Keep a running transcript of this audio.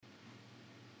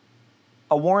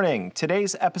A warning,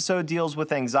 today's episode deals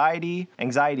with anxiety,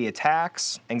 anxiety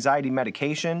attacks, anxiety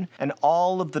medication, and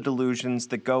all of the delusions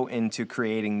that go into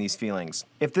creating these feelings.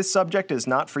 If this subject is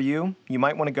not for you, you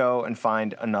might want to go and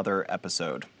find another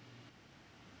episode.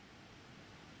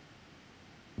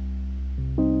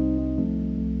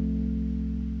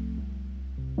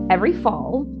 Every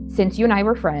fall, since you and I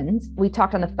were friends, we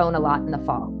talked on the phone a lot in the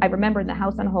fall. I remember in the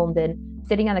house on Holmden,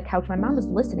 sitting on the couch, my mom was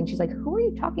listening. She's like, "Who are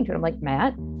you talking to?" And I'm like,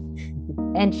 "Matt."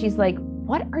 And she's like,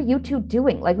 "What are you two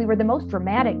doing?" Like, we were the most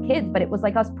dramatic kids, but it was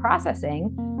like us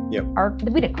processing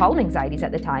we didn't call them anxieties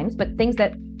at the times, but things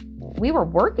that we were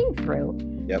working through.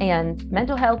 Yep. And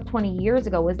mental health 20 years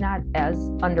ago was not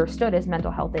as understood as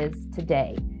mental health is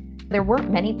today. There weren't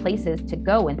many places to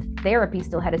go, and therapy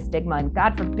still had a stigma. And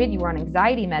God forbid you were on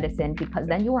anxiety medicine, because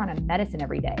then you were on a medicine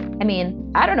every day. I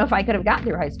mean, I don't know if I could have gotten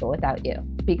through high school without you,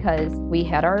 because we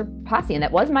had our posse, and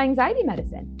that was my anxiety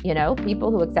medicine. You know,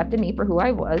 people who accepted me for who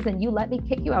I was, and you let me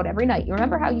kick you out every night. You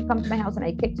remember how you come to my house and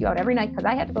I kicked you out every night because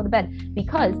I had to go to bed,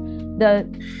 because the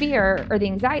fear or the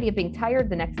anxiety of being tired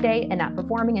the next day and not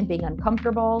performing and being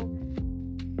uncomfortable.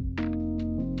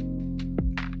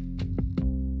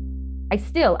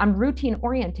 I'm routine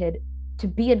oriented to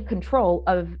be in control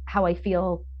of how I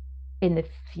feel in the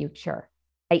future.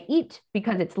 I eat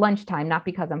because it's lunchtime, not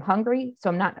because I'm hungry. So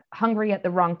I'm not hungry at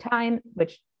the wrong time,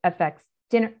 which affects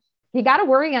dinner. You got to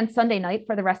worry on Sunday night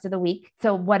for the rest of the week.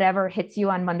 So whatever hits you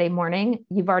on Monday morning,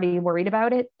 you've already worried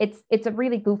about it. It's a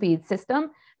really goofy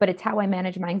system, but it's how I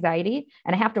manage my anxiety.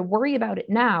 And I have to worry about it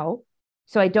now,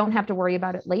 so I don't have to worry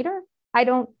about it later. I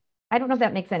don't know if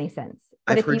that makes any sense.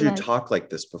 But I've heard you talk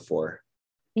like this before.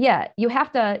 Yeah, I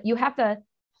have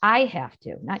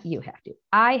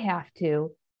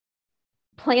to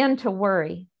plan to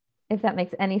worry, if that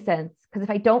makes any sense. Because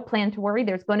if I don't plan to worry,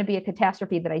 there's going to be a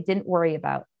catastrophe that I didn't worry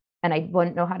about, and I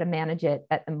wouldn't know how to manage it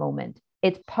at the moment.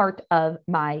 It's part of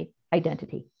my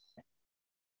identity.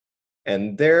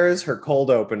 And there's her cold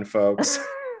open, folks.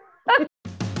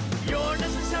 Your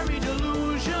necessary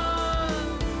delusion.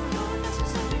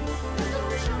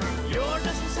 Your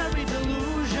necessary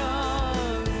delusion.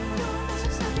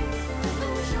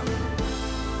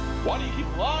 Why do you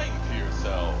keep lying to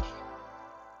yourself?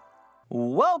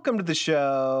 Welcome to the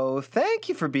show. Thank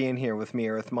you for being here with me,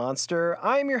 Earth Monster.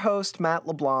 I'm your host, Matt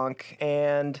LeBlanc,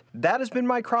 and that has been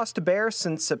my cross to bear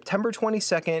since September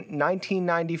 22nd,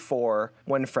 1994,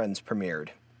 when Friends premiered.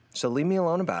 So leave me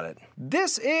alone about it.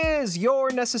 This is Your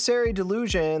Necessary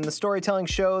Delusion, the storytelling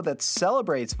show that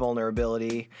celebrates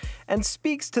vulnerability and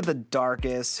speaks to the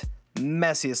darkest,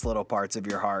 messiest little parts of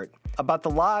your heart, about the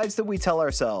lies that we tell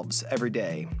ourselves every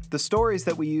day, the stories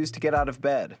that we use to get out of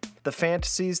bed, the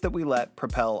fantasies that we let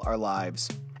propel our lives.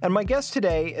 And my guest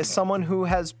today is someone who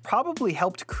has probably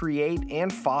helped create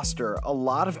and foster a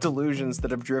lot of delusions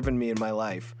that have driven me in my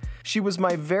life. She was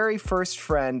my very first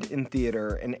friend in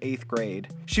theater in 8th grade.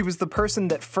 She was the person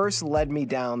that first led me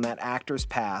down that actor's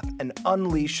path and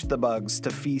unleashed the bugs to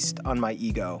feast on my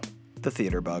ego, the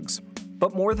theater bugs.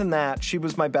 But more than that, she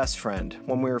was my best friend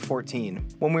when we were 14,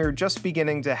 when we were just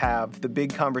beginning to have the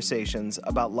big conversations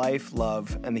about life,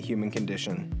 love, and the human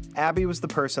condition. Abby was the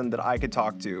person that I could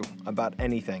talk to about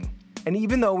anything. And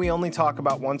even though we only talk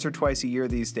about once or twice a year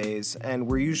these days, and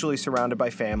we're usually surrounded by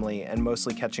family and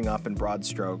mostly catching up in broad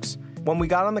strokes, when we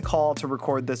got on the call to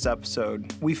record this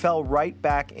episode, we fell right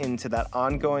back into that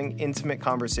ongoing, intimate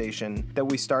conversation that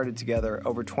we started together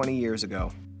over 20 years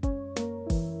ago.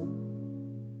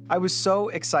 I was so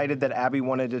excited that Abby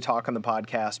wanted to talk on the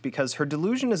podcast because her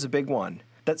delusion is a big one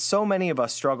that so many of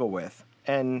us struggle with,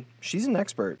 and she's an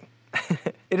expert.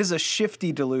 It is a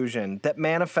shifty delusion that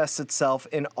manifests itself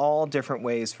in all different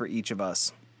ways for each of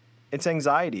us. It's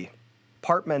anxiety,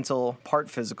 part mental, part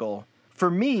physical.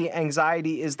 For me,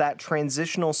 anxiety is that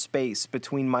transitional space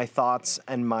between my thoughts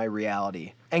and my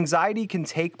reality. Anxiety can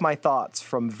take my thoughts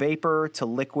from vapor to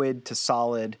liquid to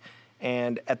solid,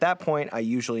 and at that point, I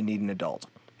usually need an adult.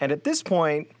 And at this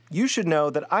point, you should know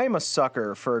that I am a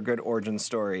sucker for a good origin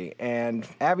story, and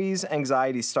Abby's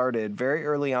anxiety started very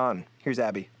early on. Here's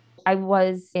Abby. I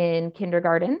was in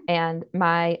kindergarten, and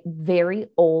my very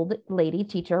old lady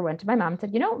teacher went to my mom and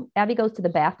said, "You know, Abby goes to the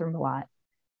bathroom a lot."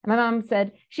 And my mom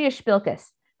said, "She is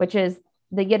spilkus," which is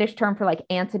the Yiddish term for like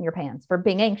ants in your pants, for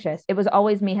being anxious. It was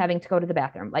always me having to go to the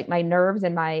bathroom. Like my nerves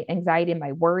and my anxiety and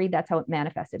my worry, that's how it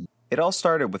manifested. It all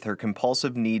started with her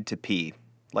compulsive need to pee.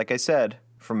 Like I said,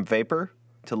 from vapor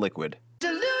to liquid.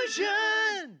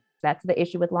 Delusion! That's the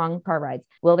issue with long car rides.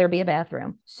 Will there be a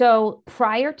bathroom? So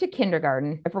prior to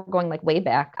kindergarten, if we're going like way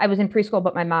back, I was in preschool,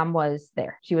 but my mom was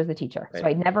there. She was the teacher. Right. So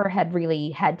I never had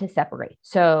really had to separate.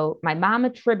 So my mom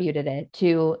attributed it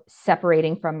to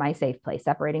separating from my safe place,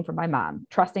 separating from my mom,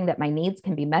 trusting that my needs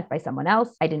can be met by someone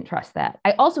else. I didn't trust that.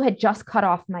 I also had just cut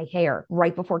off my hair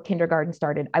right before kindergarten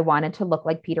started. I wanted to look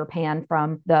like Peter Pan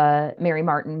from the Mary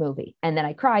Martin movie. And then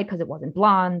I cried because it wasn't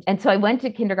blonde. And so I went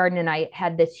to kindergarten and I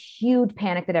had this huge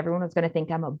panic that everyone was going to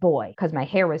think I'm a boy because my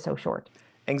hair was so short.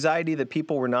 Anxiety that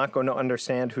people were not going to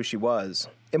understand who she was.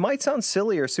 It might sound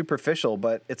silly or superficial,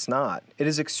 but it's not. It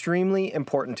is extremely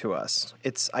important to us.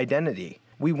 It's identity.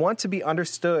 We want to be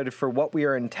understood for what we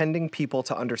are intending people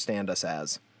to understand us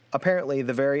as. Apparently,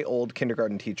 the very old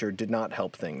kindergarten teacher did not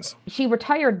help things. She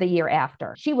retired the year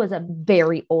after. She was a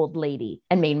very old lady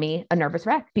and made me a nervous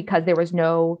wreck because there was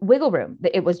no wiggle room.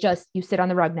 It was just, you sit on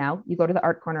the rug now, you go to the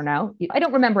art corner now. I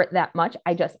don't remember it that much.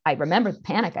 I remember the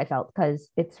panic I felt because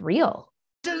it's real.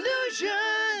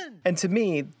 Delusion! And to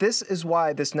me, this is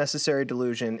why this necessary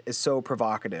delusion is so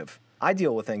provocative. I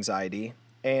deal with anxiety,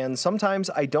 and sometimes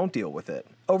I don't deal with it.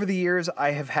 Over the years,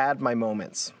 I have had my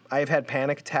moments. I have had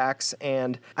panic attacks,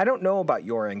 and I don't know about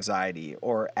your anxiety,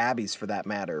 or Abby's for that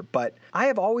matter, but I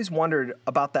have always wondered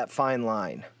about that fine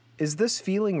line. Is this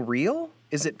feeling real?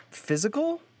 Is it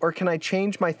physical? Or can I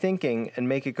change my thinking and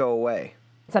make it go away?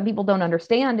 Some people don't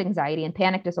understand anxiety and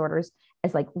panic disorders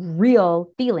as like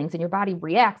real feelings and your body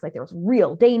reacts like there's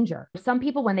real danger. Some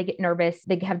people, when they get nervous,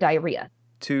 they have diarrhea.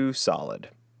 Too solid.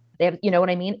 They have, you know what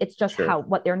I mean? It's just Sure.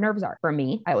 what their nerves are. For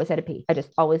me, I always had to pee. I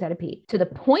just always had to pee, to the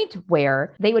point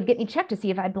where they would get me checked to see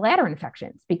if I had bladder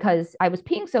infections because I was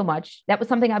peeing so much. That was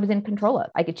something I was in control of.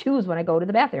 I could choose when I go to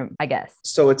the bathroom, I guess.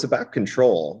 So it's about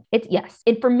control. Yes.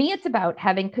 And for me, it's about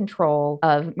having control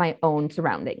of my own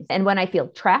surroundings. And when I feel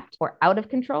trapped or out of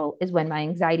control is when my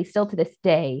anxiety still to this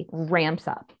day ramps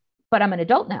up. But I'm an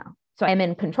adult now, so I'm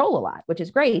in control a lot, which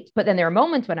is great. But then there are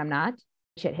moments when I'm not.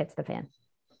 Shit hits the fan.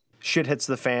 Shit hits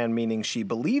the fan, meaning she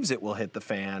believes it will hit the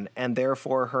fan, and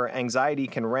therefore her anxiety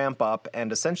can ramp up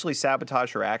and essentially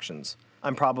sabotage her actions.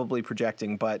 I'm probably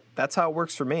projecting, but that's how it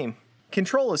works for me.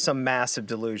 Control is some massive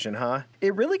delusion, huh?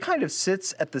 It really kind of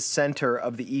sits at the center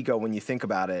of the ego when you think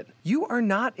about it. You are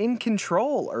not in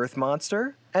control, Earth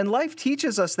Monster. And life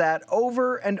teaches us that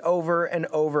over and over and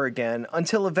over again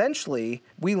until eventually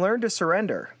we learn to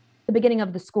surrender. The beginning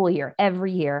of the school year,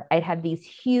 every year, I'd have these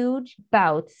huge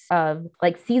bouts of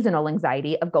like seasonal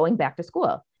anxiety of going back to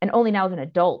school. And only now as an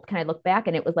adult can I look back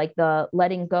and it was like the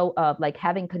letting go of like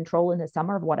having control in the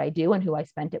summer of what I do and who I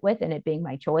spent it with and it being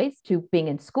my choice to being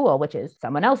in school, which is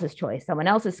someone else's choice, someone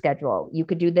else's schedule. You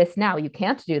could do this now. You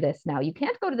can't do this now. You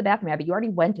can't go to the bathroom, Abby. You already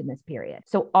went in this period.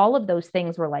 So all of those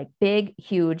things were like big,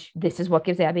 huge. This is what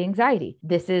gives Abby anxiety.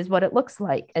 This is what it looks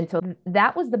like. And so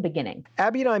that was the beginning.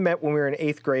 Abby and I met when we were in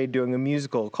 8th grade doing a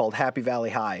musical called Happy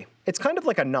Valley High. It's kind of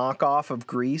like a knockoff of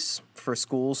Grease for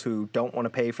schools who don't want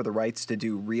to pay for the rights to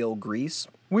do real Grease.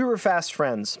 We were fast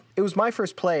friends. It was my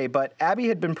first play, but Abby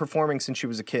had been performing since she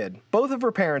was a kid. Both of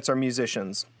her parents are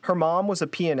musicians. Her mom was a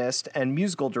pianist and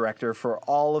musical director for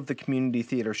all of the community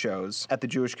theater shows at the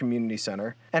Jewish Community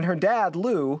Center, and her dad,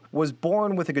 Lou, was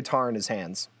born with a guitar in his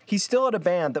hands. He still had a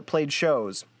band that played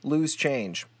shows, Lou's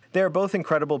Change. They are both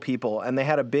incredible people, and they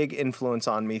had a big influence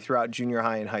on me throughout junior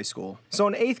high and high school. So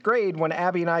in 8th grade, when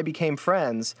Abby and I became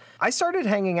friends, I started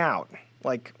hanging out,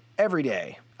 like, every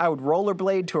day. I would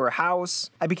rollerblade to her house.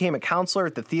 I became a counselor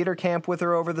at the theater camp with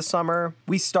her over the summer.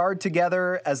 We starred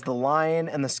together as the Lion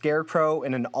and the Scarecrow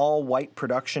in an all-white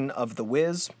production of The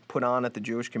Wiz, put on at the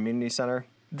Jewish Community Center.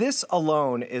 This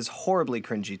alone is horribly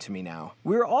cringy to me now.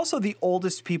 We were also the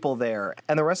oldest people there,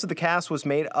 and the rest of the cast was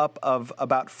made up of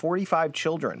about 45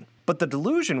 children. But the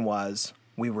delusion was,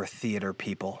 we were theater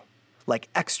people. Like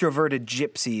extroverted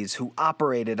gypsies who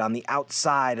operated on the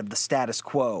outside of the status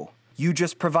quo. You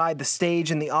just provide the stage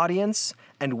and the audience,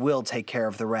 and we'll take care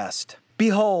of the rest.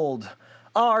 Behold,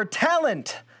 our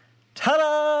talent!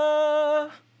 Ta-da!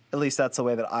 At least that's the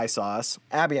way that I saw us.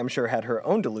 Abby, I'm sure, had her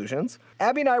own delusions.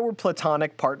 Abby and I were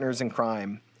platonic partners in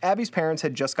crime. Abby's parents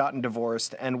had just gotten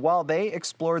divorced, and while they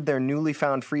explored their newly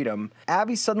found freedom,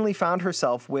 Abby suddenly found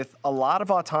herself with a lot of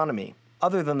autonomy,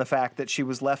 other than the fact that she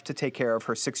was left to take care of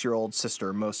her 6-year-old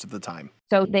sister most of the time.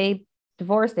 So they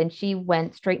divorced and she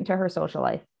went straight into her social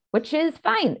life, which is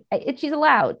fine. She's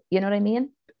allowed. You know what I mean?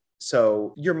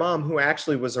 So your mom, who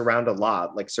actually was around a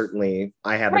lot, like certainly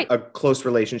I had Right. a close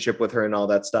relationship with her and all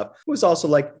that stuff, was also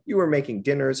like, you were making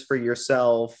dinners for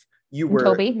yourself. You And were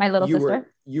Toby, my little you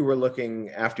sister, you were looking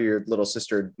after your little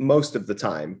sister most of the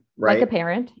time, right? like a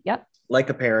parent. Yep.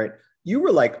 Like a parent. You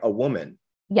were like a woman.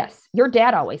 Yes. Your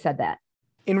dad always said that.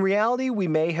 In reality, we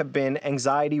may have been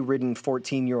anxiety-ridden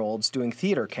 14-year-olds doing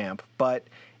theater camp, but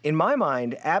in my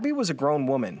mind, Abby was a grown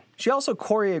woman. She also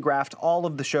choreographed all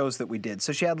of the shows that we did,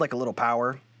 so she had like a little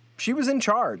power. She was in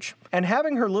charge, and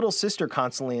having her little sister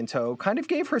constantly in tow kind of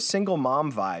gave her single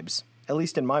mom vibes, at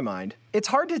least in my mind. It's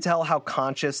hard to tell how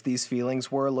conscious these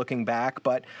feelings were looking back,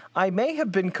 but I may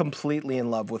have been completely in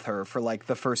love with her for like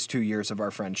the first 2 years of our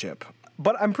friendship.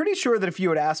 But I'm pretty sure that if you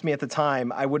had asked me at the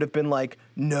time, I would have been like,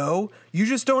 no, you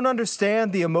just don't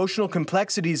understand the emotional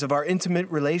complexities of our intimate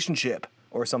relationship.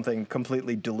 Or something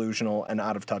completely delusional and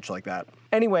out of touch like that.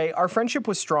 Anyway, our friendship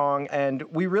was strong, and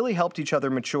we really helped each other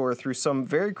mature through some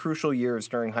very crucial years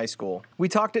during high school. We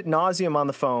talked ad nauseum on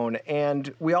the phone,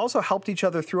 and we also helped each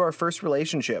other through our first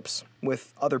relationships,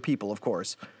 with other people, of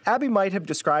course. Abby might have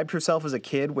described herself as a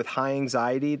kid with high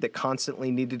anxiety that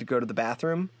constantly needed to go to the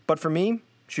bathroom, but for me,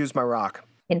 she was my rock.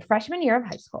 In freshman year of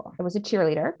high school, I was a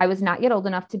cheerleader. I was not yet old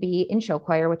enough to be in show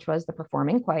choir, which was the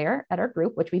performing choir at our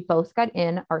group, which we both got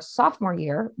in our sophomore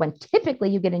year, when typically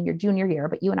you get in your junior year,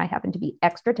 but you and I happen to be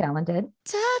extra talented.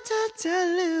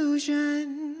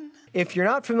 Delusion. If you're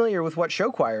not familiar with what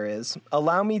show choir is,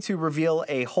 allow me to reveal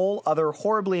a whole other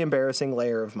horribly embarrassing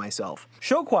layer of myself.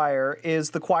 Show choir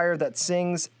is the choir that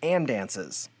sings and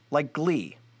dances, like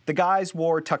Glee. The guys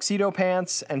wore tuxedo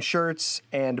pants and shirts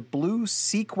and blue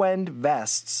sequined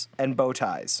vests and bow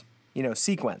ties. You know,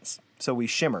 sequins. So we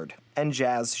shimmered. And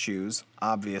jazz shoes,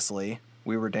 obviously.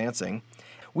 We were dancing.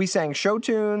 We sang show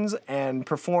tunes and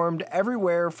performed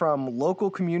everywhere from local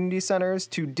community centers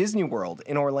to Disney World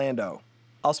in Orlando.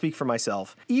 I'll speak for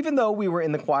myself. Even though we were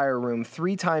in the choir room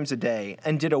 3 times a day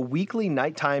and did a weekly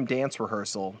nighttime dance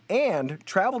rehearsal and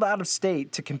traveled out of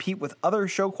state to compete with other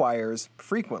show choirs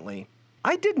frequently,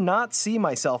 I did not see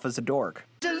myself as a dork.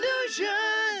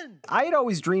 Delusion! I had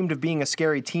always dreamed of being a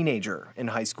scary teenager in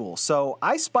high school, so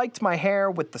I spiked my hair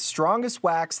with the strongest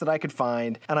wax that I could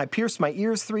find, and I pierced my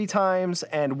ears 3 times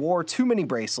and wore too many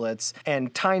bracelets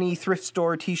and tiny thrift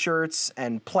store t-shirts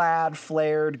and plaid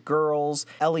flared girls'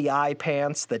 LEI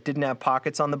pants that didn't have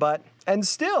pockets on the butt. And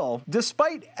still,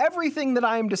 despite everything that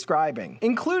I am describing,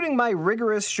 including my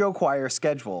rigorous show choir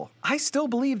schedule, I still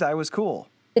believed I was cool.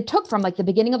 It took from like the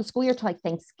beginning of the school year to like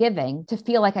Thanksgiving to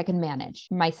feel like I can manage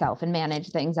myself and manage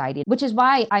the anxiety, which is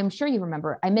why I'm sure you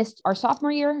remember I missed our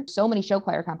sophomore year, so many show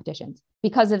choir competitions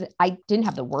because of I didn't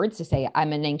have the words to say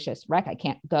I'm an anxious wreck. I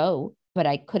can't go, but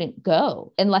I couldn't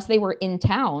go unless they were in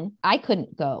town. I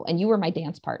couldn't go. And you were my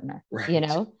dance partner, Right. you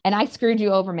know, and I screwed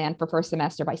you over, man, for first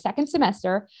semester. By second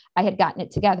semester, I had gotten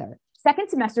it together. Second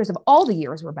semesters of all the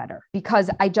years were better because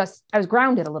I was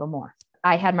grounded a little more.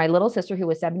 I had my little sister who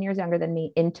was 7 years younger than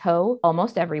me in tow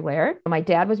almost everywhere. My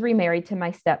dad was remarried to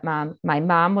my stepmom. My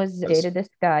mom dated this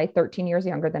guy 13 years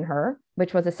younger than her,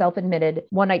 which was a self-admitted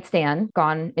one-night stand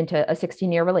gone into a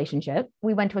 16-year relationship.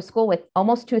 We went to a school with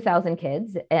almost 2,000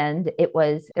 kids, and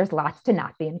there's lots to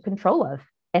not be in control of.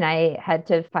 And I had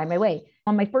to find my way.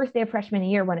 On my first day of freshman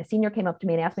year, when a senior came up to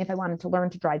me and asked me if I wanted to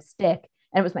learn to drive stick,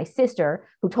 and it was my sister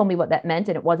who told me what that meant,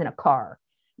 and it wasn't a car,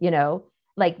 you know?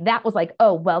 Like that was like,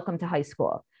 oh, welcome to high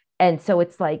school. And so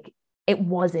it's like, it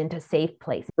wasn't a safe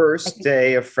place. First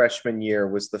day of freshman year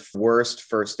was the worst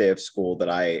first day of school that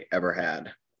I ever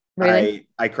had. Really?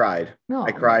 I cried. No.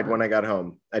 I cried when I got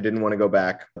home. I didn't want to go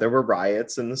back. There were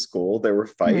riots in the school. There were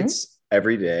fights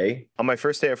every day. On my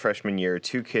first day of freshman year,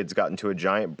 2 kids got into a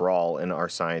giant brawl in our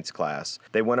science class.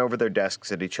 They went over their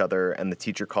desks at each other, and the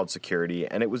teacher called security,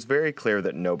 and it was very clear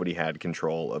that nobody had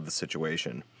control of the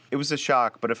situation. It was a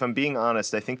shock, but if I'm being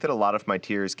honest, I think that a lot of my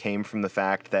tears came from the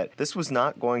fact that this was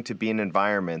not going to be an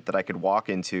environment that I could walk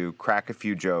into, crack a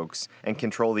few jokes, and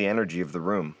control the energy of the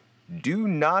room. Do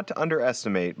not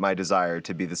underestimate my desire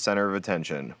to be the center of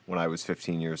attention when I was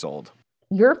 15 years old.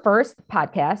 Your first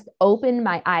podcast opened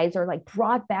my eyes, or like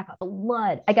brought back a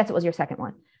flood. I guess it was your second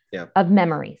one. Yeah. Of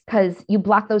memories, because you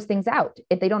block those things out.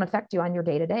 If they don't affect you on your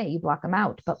day to day, you block them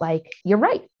out. But like, you're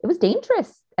right. It was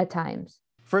dangerous at times.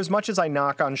 For as much as I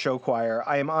knock on show choir,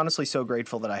 I am honestly so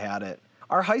grateful that I had it.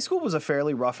 Our high school was a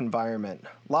fairly rough environment.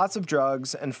 Lots of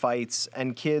drugs and fights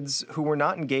and kids who were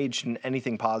not engaged in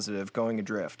anything positive going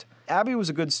adrift. Abby was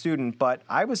a good student, but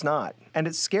I was not. And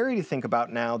it's scary to think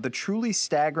about now the truly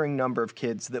staggering number of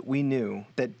kids that we knew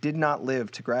that did not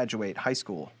live to graduate high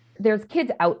school. There's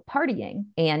kids out partying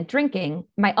and drinking.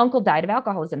 My uncle died of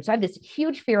alcoholism. So I have this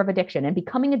huge fear of addiction and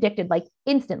becoming addicted like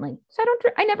instantly. So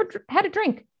I never had a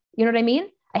drink. You know what I mean?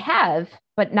 I have,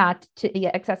 but not to the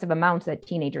excessive amounts that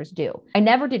teenagers do. I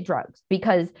never did drugs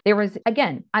because there was,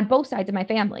 again, on both sides of my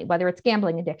family, whether it's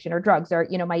gambling addiction or drugs, or,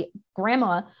 my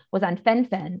grandma was on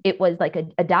fen-phen. It was like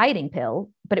a dieting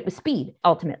pill, but it was speed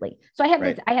ultimately. So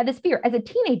I had this fear as a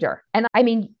teenager. And I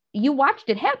mean, you watched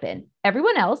it happen.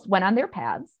 Everyone else went on their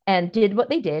paths and did what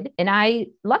they did. And I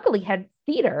luckily had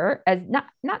theater as not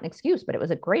an excuse, but it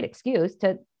was a great excuse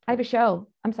to, I have a show.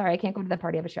 I'm sorry, I can't go to that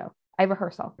party. I have a show. I have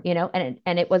rehearsal, and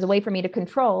it was a way for me to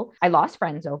control. I lost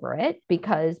friends over it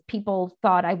because people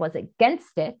thought I was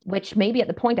against it, which maybe at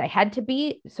the point I had to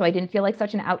be. So I didn't feel like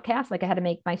such an outcast. Like I had to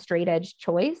make my straight edge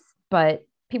choice, but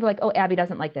people were like, oh, Abby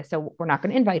doesn't like this, so we're not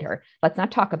going to invite her. Let's not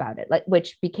talk about it,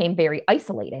 which became very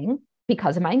isolating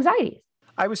because of my anxieties.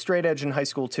 I was straight edge in high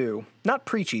school too. Not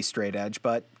preachy straight edge,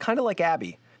 but kind of like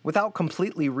Abby. Without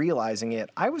completely realizing it,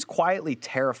 I was quietly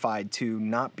terrified to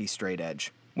not be straight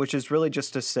edge, which is really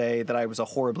just to say that I was a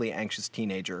horribly anxious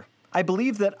teenager. I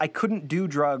believed that I couldn't do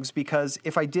drugs because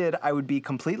if I did, I would be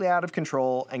completely out of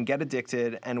control and get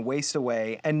addicted and waste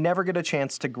away and never get a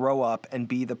chance to grow up and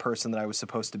be the person that I was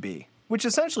supposed to be. Which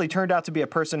essentially turned out to be a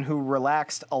person who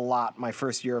relaxed a lot my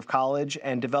first year of college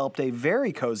and developed a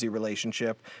very cozy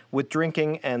relationship with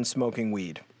drinking and smoking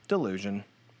weed. Delusion.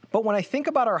 But when I think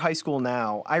about our high school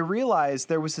now, I realize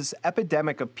there was this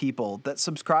epidemic of people that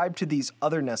subscribed to these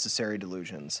other necessary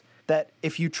delusions. That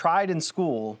if you tried in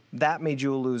school, that made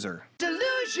you a loser.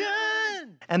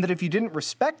 Delusion! And that if you didn't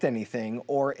respect anything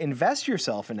or invest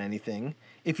yourself in anything,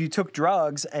 if you took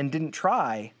drugs and didn't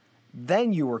try,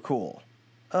 then you were cool.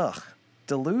 Ugh,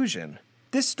 delusion.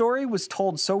 This story was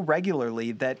told so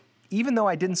regularly that even though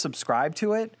I didn't subscribe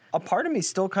to it, a part of me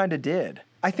still kind of did.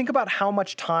 I think about how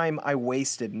much time I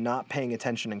wasted not paying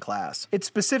attention in class. It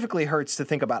specifically hurts to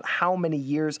think about how many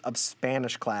years of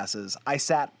Spanish classes I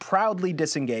sat proudly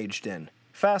disengaged in.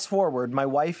 Fast forward, my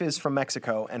wife is from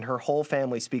Mexico and her whole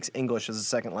family speaks English as a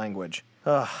second language.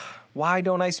 Ugh, why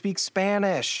don't I speak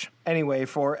Spanish? Anyway,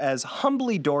 for as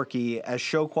humbly dorky as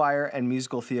show choir and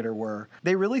musical theater were,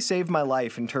 they really saved my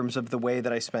life in terms of the way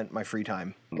that I spent my free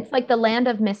time. It's like the land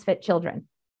of misfit children.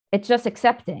 It's just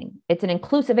accepting. It's an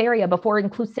inclusive area before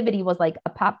inclusivity was like a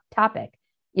pop topic.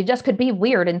 You just could be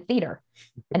weird in theater,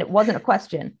 and it wasn't a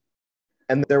question.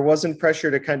 And there wasn't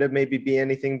pressure to kind of maybe be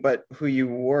anything but who you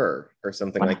were or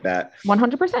something like that.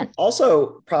 100%.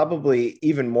 Also, probably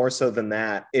even more so than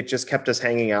that, it just kept us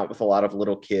hanging out with a lot of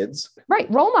little kids.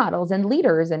 Right. Role models and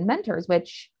leaders and mentors,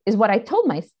 which is what I told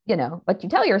what you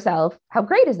tell yourself, how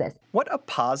great is this? What a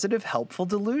positive, helpful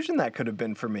delusion that could have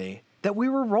been for me. That we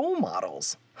were role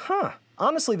models.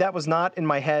 Honestly, that was not in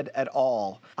my head at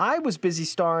all. I was busy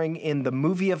starring in the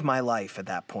movie of my life at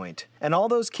that point. And all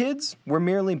those kids were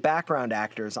merely background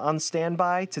actors on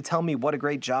standby to tell me what a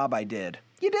great job I did.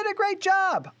 You did a great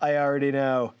job! I already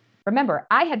know. Remember,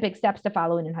 I had big steps to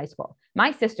follow in high school.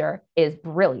 My sister is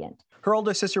brilliant. Her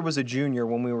older sister was a junior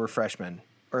when we were freshmen.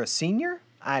 Or a senior?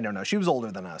 I don't know. She was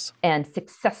older than us. And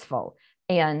successful.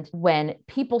 And when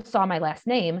people saw my last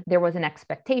name, there was an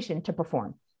expectation to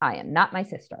perform. I am not my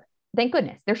sister. Thank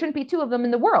goodness. There shouldn't be two of them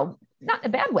in the world. Not in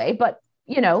a bad way, but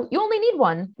you only need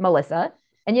one, Melissa,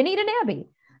 and you need an Abby.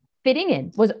 Fitting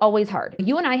in was always hard.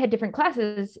 You and I had different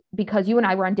classes because you and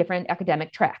I were on different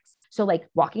academic tracks. So like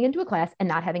walking into a class and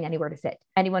not having anywhere to sit.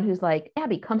 Anyone who's like,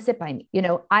 Abby, come sit by me.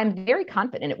 I'm very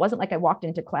confident. It wasn't like I walked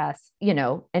into class,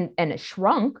 and it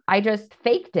shrunk. I just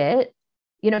faked it.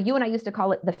 You and I used to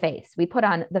call it the face. We put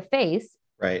on the face,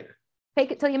 right?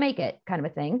 Fake it till you make it kind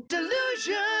of a thing.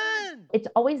 Delusion! It's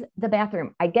always the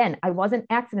bathroom. Again, I wasn't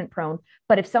accident prone,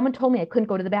 but if someone told me I couldn't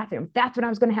go to the bathroom, that's when I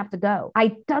was going to have to go.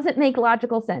 It doesn't make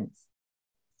logical sense.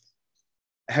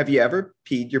 Have you ever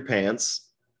peed your pants?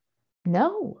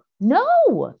 No,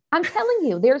 I'm telling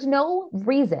you, there's no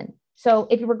reason. So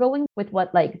if you were going with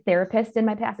what like therapists in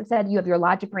my past have said, you have your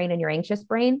logic brain and your anxious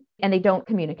brain, and they don't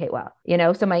communicate well,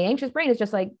 So my anxious brain is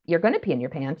just like, you're going to pee in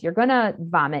your pants. You're going to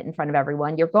vomit in front of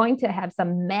everyone. You're going to have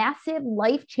some massive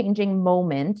life-changing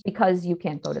moment because you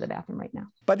can't go to the bathroom right now.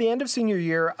 By the end of senior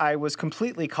year, I was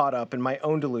completely caught up in my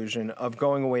own delusion of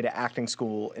going away to acting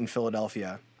school in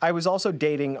Philadelphia. I was also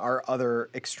dating our other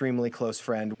extremely close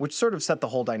friend, which sort of set the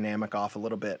whole dynamic off a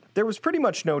little bit. There was pretty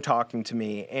much no talking to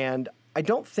me, and I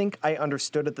don't think I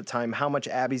understood at the time how much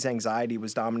Abby's anxiety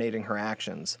was dominating her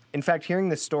actions. In fact, hearing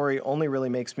this story only really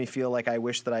makes me feel like I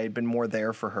wish that I had been more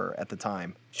there for her at the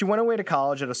time. She went away to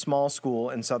college at a small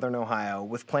school in southern Ohio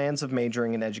with plans of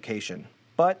majoring in education.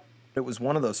 But it was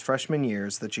one of those freshman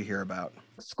years that you hear about.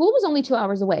 School was only 2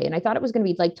 hours away, and I thought it was going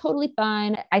to be like totally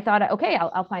fine. I thought, okay,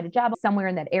 I'll find a job somewhere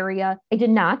in that area. I did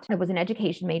not. I was an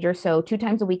education major. So 2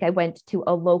 times a week, I went to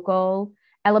a local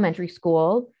elementary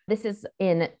school. This is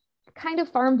in kind of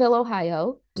Farmville,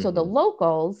 Ohio. So the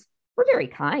locals were very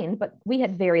kind, but we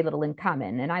had very little in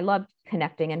common. And I loved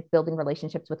connecting and building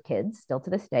relationships with kids still to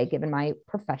this day, given my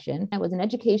profession. I was an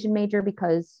education major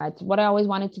because that's what I always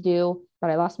wanted to do, but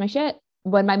I lost my shit.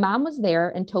 When my mom was there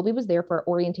and Toby was there for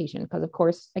orientation, because of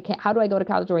course how do I go to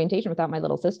college orientation without my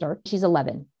little sister? She's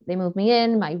 11. They moved me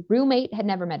in. My roommate had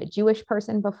never met a Jewish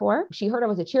person before. She heard I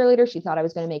was a cheerleader. She thought I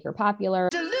was going to make her popular.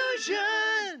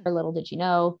 Delusion! Or little did she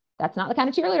know, that's not the kind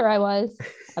of cheerleader I was.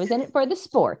 I was in it for the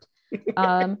sport.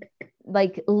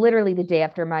 Like literally the day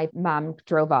after my mom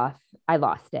drove off, I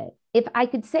lost it. If I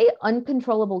could say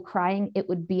uncontrollable crying, it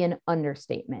would be an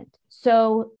understatement.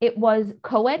 So it was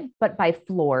co-ed, but by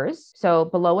floors. So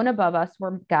below and above us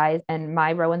were guys and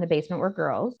my row in the basement were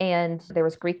girls. And there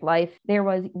was Greek life. There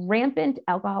was rampant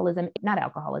alcoholism, not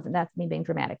alcoholism. That's me being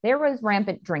dramatic. There was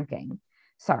rampant drinking.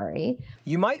 Sorry.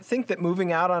 You might think that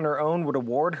moving out on her own would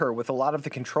award her with a lot of the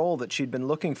control that she'd been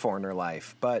looking for in her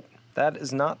life, but that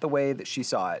is not the way that she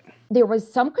saw it. There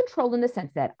was some control in the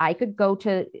sense that I could go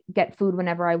to get food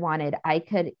whenever I wanted. I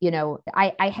could,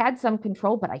 I had some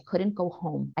control, but I couldn't go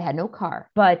home. I had no car,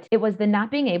 but it was the not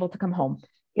being able to come home.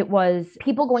 It was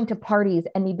people going to parties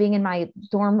and me being in my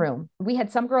dorm room. We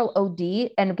had some girl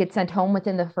OD and get sent home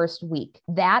within the first week.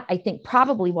 That I think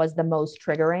probably was the most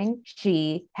triggering.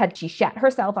 She shat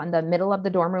herself on the middle of the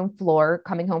dorm room floor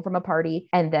coming home from a party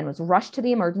and then was rushed to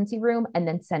the emergency room and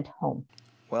then sent home.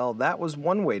 Well, that was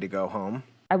one way to go home.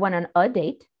 I went on a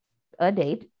date.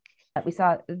 We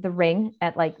saw The Ring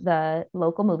at like the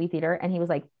local movie theater and he was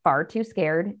like far too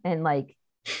scared and like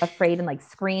afraid and like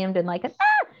screamed and like,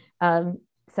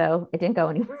 so it didn't go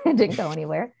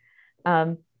anywhere.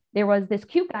 There was this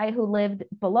cute guy who lived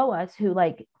below us who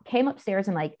like came upstairs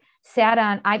and like sat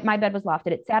on, my bed was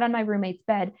lofted. It sat on my roommate's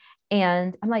bed.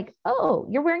 And I'm like, oh,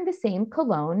 you're wearing the same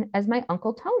cologne as my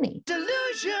Uncle Tony.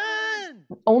 Delusion!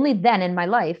 Only then in my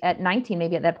life at 19,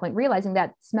 maybe at that point, realizing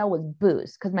that smell was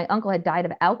booze because my uncle had died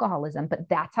of alcoholism, but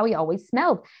that's how he always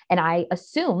smelled. And I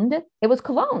assumed it was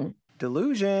cologne.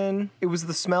 Delusion. It was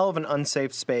the smell of an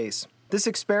unsafe space. This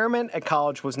experiment at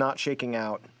college was not shaking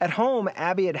out. At home,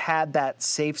 Abby had that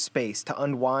safe space to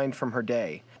unwind from her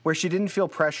day, where she didn't feel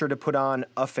pressure to put on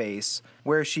a face,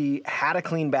 where she had a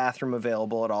clean bathroom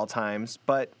available at all times,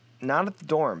 but not at the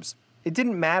dorms. It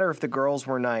didn't matter if the girls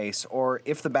were nice, or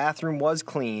if the bathroom was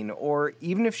clean, or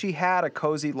even if she had a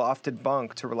cozy lofted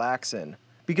bunk to relax in.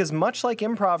 Because much like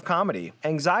improv comedy,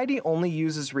 anxiety only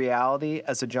uses reality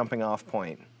as a jumping off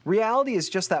point. Reality is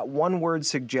just that one-word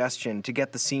suggestion to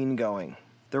get the scene going.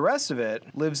 The rest of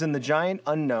it lives in the giant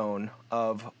unknown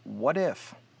of what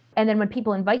if. And then when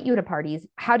people invite you to parties,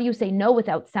 how do you say no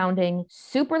without sounding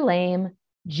super lame,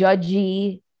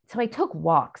 judgy? So I took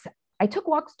walks. I took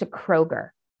walks to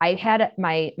Kroger. I had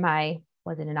my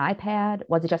was it an iPad?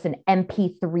 Was it just an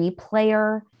MP3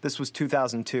 player? This was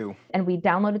 2002. And we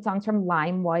downloaded songs from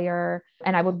LimeWire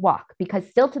and I would walk because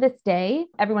still to this day,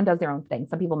 everyone does their own thing.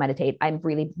 Some people meditate. I'm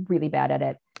really, really bad at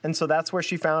it. And so that's where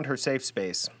she found her safe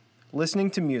space,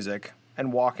 listening to music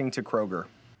and walking to Kroger.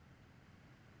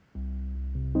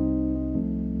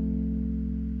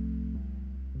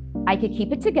 I could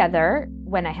keep it together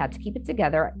when I had to keep it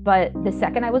together. But the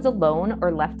second I was alone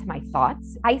or left to my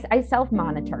thoughts, I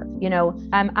self-monitor.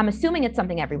 I'm assuming it's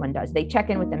something everyone does. They check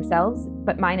in with themselves,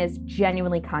 but mine is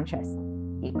genuinely conscious.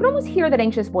 You can almost hear that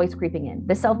anxious voice creeping in.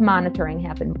 The self-monitoring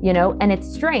happened, and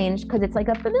it's strange because it's like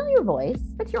a familiar voice.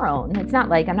 It's your own. It's not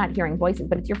like I'm not hearing voices,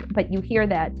 but you hear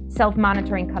that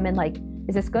self-monitoring come in like,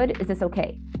 is this good? Is this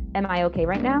okay? Am I okay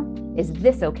right now? Is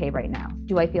this okay right now?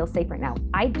 Do I feel safe right now?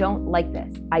 I don't like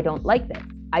this. I don't like this.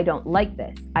 I don't like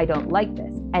this. I don't like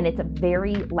this. And it's a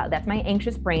very loud, that's my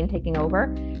anxious brain taking over,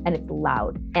 and it's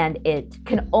loud. And it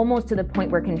can almost to the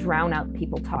point where it can drown out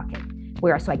people talking.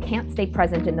 So I can't stay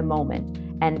present in the moment,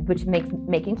 and which makes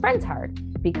making friends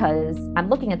hard because I'm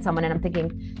looking at someone and I'm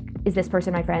thinking, is this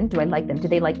person my friend? Do I like them? Do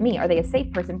they like me? Are they a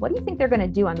safe person? What do you think they're going to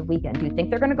do on the weekend? Do you think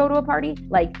they're going to go to a party?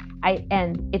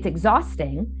 And it's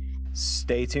exhausting.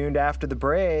 Stay tuned after the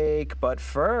break, but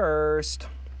first,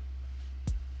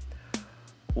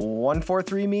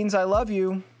 143 means I love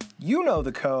you. You know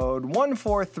the code,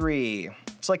 143.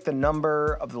 It's like the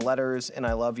number of the letters in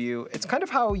I love you. It's kind of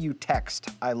how you text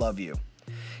I love you.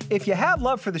 If you have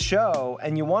love for the show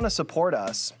and you want to support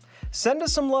us, send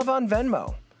us some love on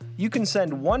Venmo. You can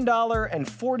send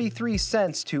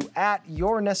 $1.43 to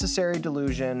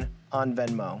 @YourNecessaryDelusion on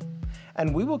Venmo,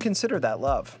 and we will consider that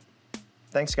love.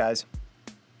 Thanks, guys.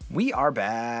 We are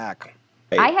back.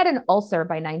 I had an ulcer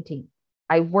by 19.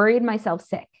 I worried myself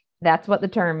sick. That's what the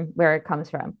term, where it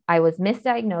comes from. I was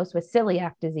misdiagnosed with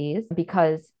celiac disease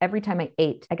because every time I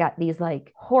ate, I got these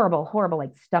like horrible,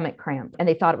 like stomach cramps. And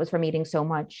they thought it was from eating so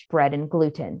much bread and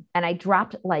gluten. And I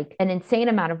dropped like an insane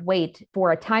amount of weight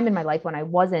for a time in my life when I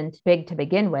wasn't big to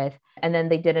begin with. And then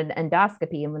they did an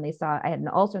endoscopy. And when they saw I had an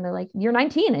ulcer, and they're like, you're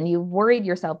 19 and you worried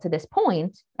yourself to this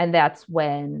point. And that's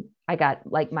when I got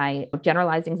like my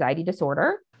generalized anxiety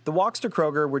disorder. The walks to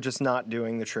Kroger were just not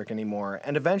doing the trick anymore,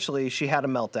 and eventually she had a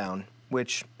meltdown,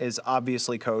 which is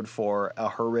obviously code for a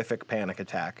horrific panic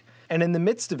attack. And in the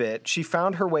midst of it, she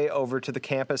found her way over to the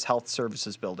campus health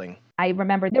services building. I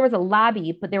remember there was a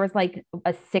lobby, but there was like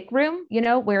a sick room, you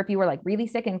know, where if you were like really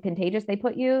sick and contagious, they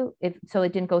put you, so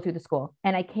it didn't go through the school.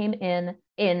 And I came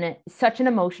in such an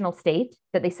emotional state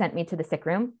that they sent me to the sick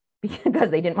room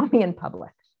because they didn't want me in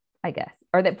public, I guess,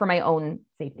 or that for my own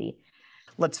safety.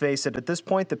 Let's face it, at this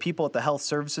point, the people at the health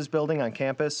services building on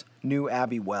campus knew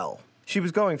Abby well. She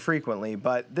was going frequently,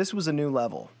 but this was a new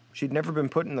level. She'd never been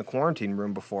put in the quarantine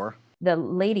room before. The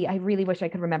lady, I really wish I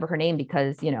could remember her name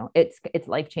because, you know, it's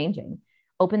life-changing,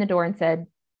 opened the door and said,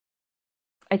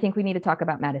 I think we need to talk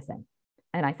about medicine.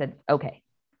 And I said, okay.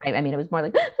 I mean, it was more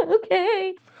like,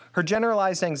 okay. Her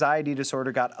generalized anxiety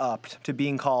disorder got upped to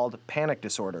being called panic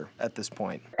disorder at this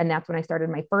point. And that's when I started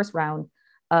my first round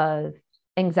of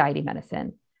anxiety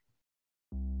medicine.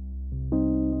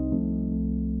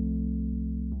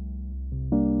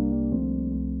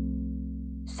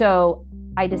 So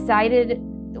I decided,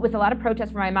 with a lot of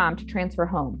protest from my mom, to transfer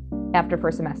home after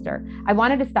first semester. I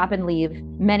wanted to stop and leave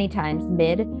many times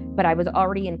mid, but I was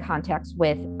already in contacts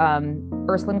with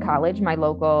Ursuline College,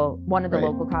 one of the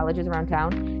local colleges around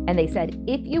town. And they said,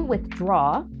 if you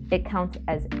withdraw, it counts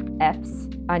as Fs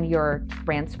on your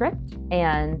transcript,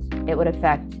 and it would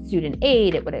affect student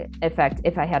aid. It would affect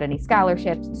if I had any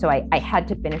scholarships. So I had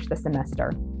to finish the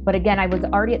semester. But again, I was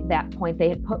already at that point. They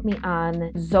had put me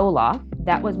on Zoloft.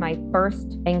 That was my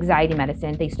first anxiety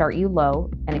medicine. They start you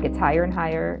low and it gets higher and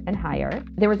higher and higher.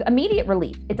 There was immediate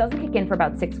relief. It doesn't kick in for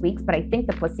about 6 weeks, but I think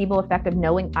the placebo effect of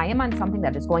knowing I am on something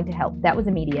that is going to help, that was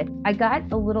immediate. I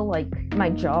got a little like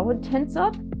my jaw would tense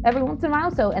up every once in a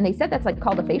while. And they said that's like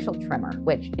called a facial tremor,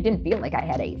 which it didn't feel like I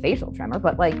had a facial tremor,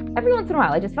 but like every once in a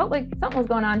while, I just felt like something was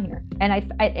going on here. And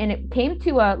and it came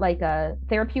to a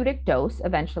therapeutic dose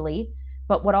eventually.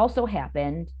 But what also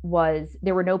happened was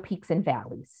there were no peaks and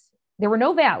valleys. There were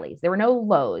no valleys. There were no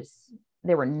lows.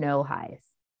 There were no highs.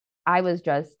 I was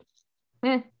just,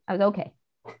 I was okay.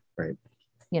 Right.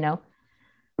 You know?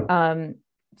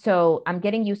 So I'm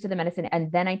getting used to the medicine,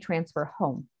 and then I transfer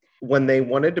home. When they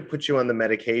wanted to put you on the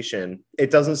medication,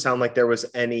 it doesn't sound like there was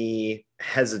any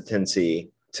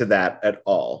hesitancy to that at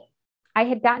all. I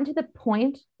had gotten to the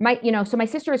point, so my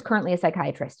sister is currently a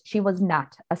psychiatrist. She was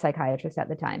not a psychiatrist at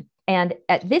the time. And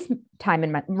at this time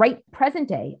in my present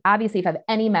day, obviously, if I have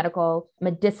any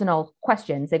medicinal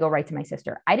questions, they go right to my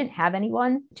sister. I didn't have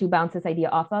anyone to bounce this idea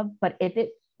off of, but if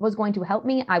it was going to help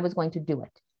me, I was going to do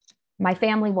it. My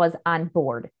family was on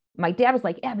board. My dad was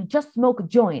like, Abby, just smoke a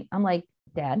joint. I'm like,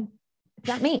 Dad, it's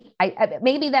not me.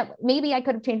 Maybe I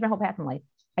could have changed my whole path in life.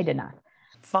 I did not.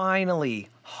 Finally,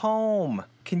 home.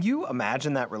 Can you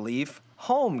imagine that relief?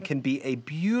 Home can be a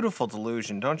beautiful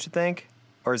delusion, don't you think?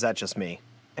 Or is that just me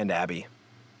and Abby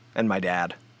and my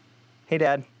dad? Hey,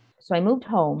 Dad. So I moved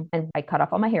home and I cut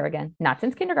off all my hair again. Not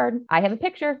since kindergarten. I have a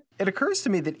picture. It occurs to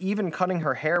me that even cutting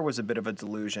her hair was a bit of a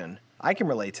delusion. I can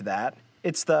relate to that.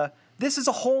 It's this is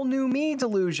a whole new me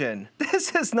delusion.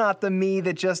 This is not the me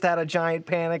that just had a giant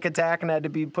panic attack and had to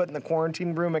be put in the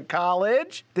quarantine room at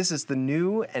college. This is the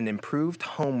new and improved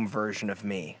home version of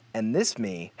me. And this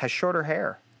me has shorter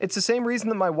hair. It's the same reason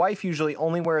that my wife usually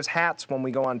only wears hats when we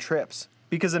go on trips.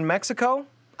 Because in Mexico,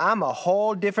 I'm a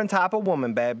whole different type of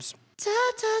woman, babes.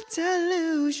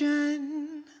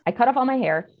 Delusion. I cut off all my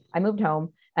hair. I moved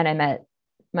home and I met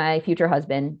my future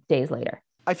husband days later.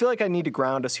 I feel like I need to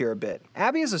ground us here a bit.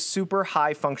 Abby is a super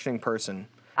high-functioning person.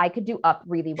 I could do up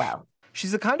really well.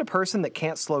 She's the kind of person that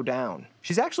can't slow down.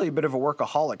 She's actually a bit of a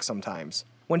workaholic sometimes.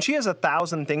 When she has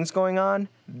 1,000 things going on,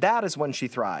 that is when she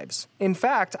thrives. In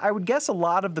fact, I would guess a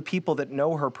lot of the people that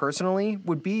know her personally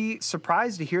would be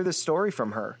surprised to hear this story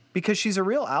from her, because she's a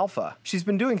real alpha. She's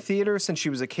been doing theater since she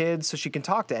was a kid, so she can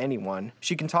talk to anyone.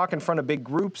 She can talk in front of big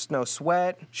groups, no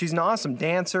sweat. She's an awesome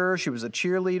dancer. She was a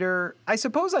cheerleader. I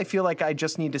suppose I feel like I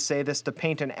just need to say this to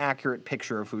paint an accurate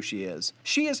picture of who she is.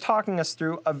 She is talking us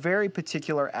through a very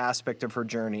particular aspect of her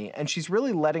journey, and she's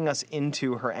really letting us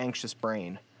into her anxious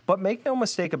brain. But make no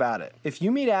mistake about it, if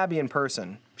you meet Abby in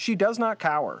person, she does not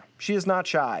cower. She is not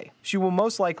shy. She will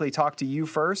most likely talk to you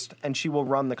first, and she will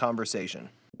run the conversation.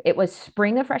 It was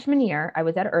spring of freshman year. I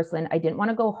was at Ursuline. I didn't want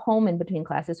to go home in between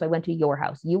classes, so I went to your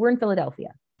house. You were in Philadelphia.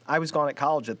 I was gone at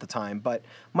college at the time, but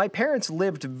my parents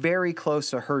lived very close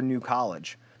to her new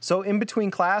college. So in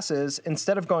between classes,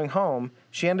 instead of going home,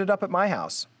 she ended up at my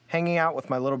house, hanging out with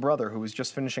my little brother who was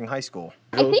just finishing high school.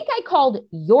 I think I called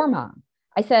your mom.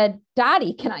 I said,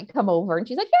 Dottie, can I come over? And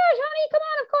she's like, yeah, honey, come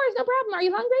on, of course, no problem. Are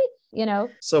you hungry? You know?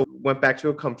 So went back to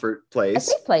a comfort place.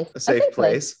 A safe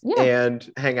place. Yeah. And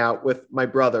hang out with my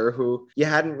brother, who you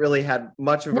hadn't really had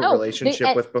much of a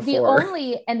relationship with before.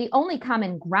 The only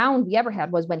common ground we ever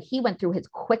had was when he went through his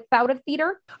quick bout of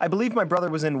theater. I believe my brother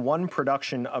was in one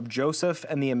production of Joseph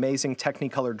and the Amazing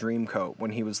Technicolor Dreamcoat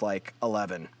when he was like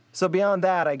 11. So beyond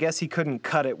that, I guess he couldn't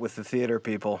cut it with the theater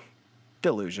people.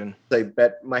 Delusion. I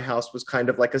bet my house was kind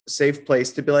of like a safe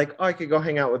place to be like, oh, I could go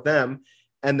hang out with them.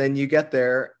 And then you get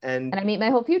there and I meet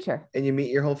my whole future. And you meet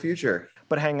your whole future.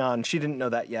 But hang on, she didn't know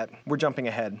that yet. We're jumping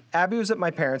ahead. Abby was at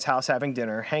my parents' house having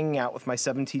dinner, hanging out with my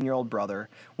 17-year-old brother,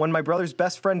 when my brother's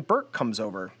best friend Burke comes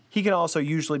over. He can also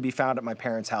usually be found at my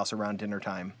parents' house around dinner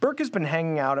time. Burke has been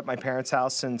hanging out at my parents'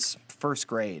 house since first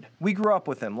grade. We grew up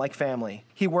with him, like family.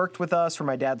 He worked with us for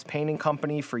my dad's painting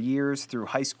company for years through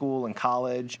high school and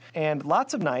college, and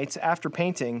lots of nights after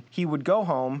painting, he would go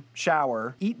home,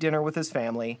 shower, eat dinner with his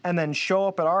family, and then show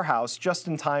up at our house just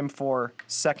in time for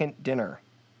second dinner.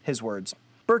 His words.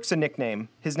 Burke's a nickname.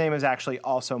 His name is actually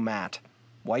also Matt.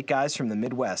 White guys from the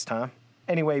Midwest, huh?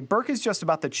 Anyway, Burke is just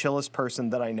about the chillest person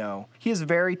that I know. He is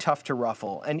very tough to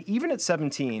ruffle, and even at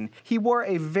 17, he wore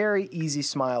a very easy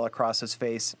smile across his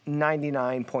face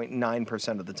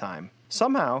 99.9% of the time.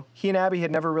 Somehow, he and Abby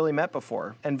had never really met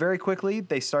before, and very quickly,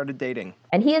 they started dating.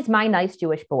 And he is my nice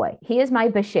Jewish boy. He is my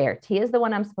beshert. He is the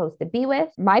one I'm supposed to be with.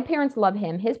 My parents love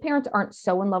him. His parents aren't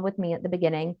so in love with me at the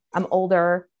beginning. I'm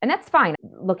older, and that's fine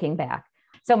looking back.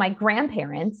 So my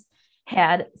grandparents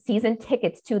had season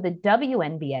tickets to the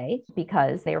WNBA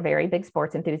because they are very big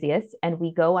sports enthusiasts. And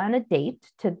we go on a date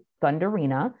to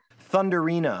Thunderina.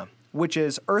 Thunderina, which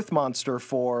is Earth Monster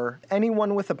for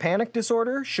anyone with a panic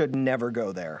disorder should never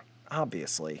go there,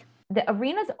 obviously. The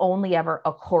arena's only ever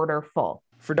a quarter full.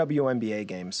 For WNBA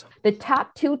games. The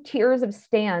top 2 tiers of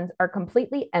stands are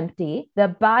completely empty. The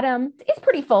bottom is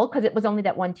pretty full because it was only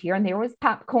that one tier and there was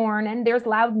popcorn and there's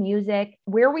loud music.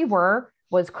 Where we were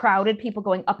was crowded, people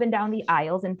going up and down the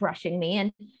aisles and brushing me.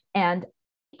 And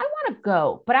I want to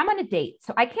go, but I'm on a date.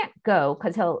 So I can't go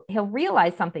because he'll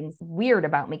realize something's weird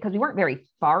about me because we weren't very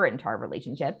far into our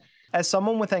relationship. As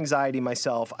someone with anxiety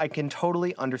myself, I can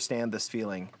totally understand this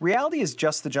feeling. Reality is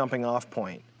just the jumping off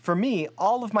point. For me,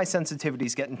 all of my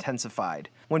sensitivities get intensified.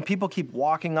 When people keep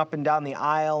walking up and down the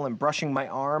aisle and brushing my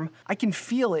arm, I can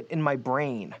feel it in my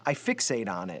brain. I fixate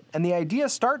on it. And the idea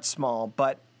starts small,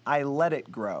 but I let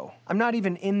it grow. I'm not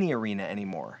even in the arena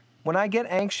anymore. When I get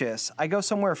anxious, I go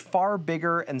somewhere far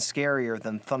bigger and scarier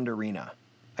than Thunderina.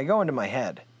 I go into my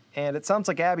head. And it sounds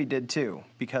like Abby did too,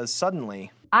 because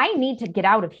suddenly... I need to get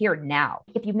out of here now.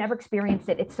 If you've never experienced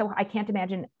it, it's so, I can't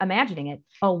imagine imagining it.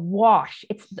 A wash.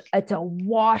 It's a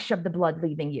wash of the blood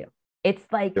leaving you. It's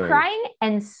like crying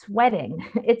and sweating.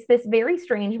 It's this very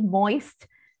strange, moist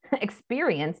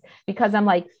experience because I'm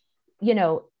like,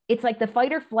 it's like the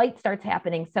fight or flight starts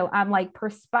happening. So I'm like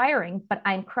perspiring, but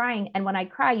I'm crying. And when I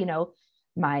cry,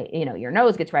 your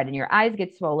nose gets red and your eyes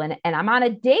get swollen and I'm on a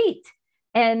date.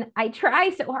 And I try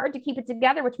so hard to keep it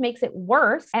together, which makes it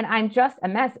worse. And I'm just a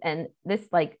mess. And this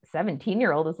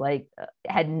 17-year-old is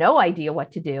had no idea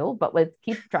what to do, but was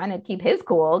trying to keep his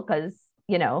cool because,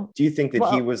 Do you think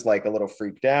that he was a little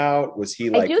freaked out? Was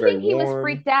he I do think he was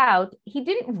freaked out. He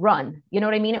didn't run. You know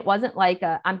what I mean? It wasn't like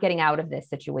I'm getting out of this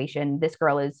situation. This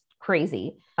girl is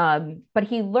crazy. But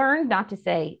he learned not to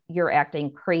say you're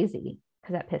acting crazy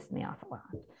because that pissed me off a lot.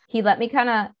 He let me kind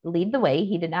of lead the way.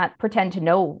 He did not pretend to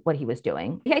know what he was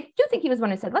doing. I do think he was one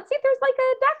who said, let's see if there's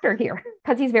a doctor here,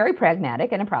 because he's very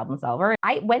pragmatic and a problem solver.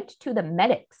 I went to the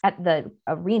medics at the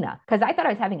arena because I thought I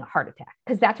was having a heart attack,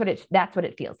 because that's what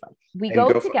it feels like. We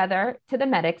go together to the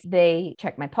medics. They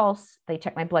check my pulse. They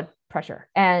check my blood pressure.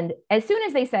 And as soon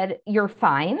as they said, you're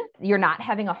fine, you're not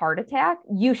having a heart attack,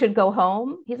 you should go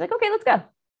home. He's like, okay, let's go.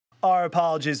 Our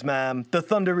apologies, ma'am. The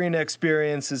Thunderina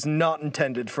experience is not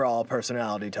intended for all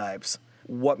personality types.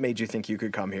 What made you think you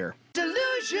could come here?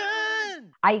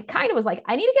 Delusion! I kind of was like,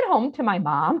 I need to get home to my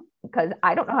mom because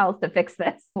I don't know how else to fix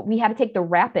this. We had to take the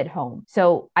Rapid home.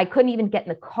 So I couldn't even get in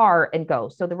the car and go.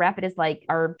 So the Rapid is like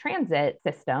our transit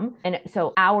system. And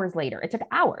so hours later, it took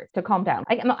hours to calm down.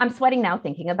 I'm sweating now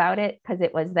thinking about it because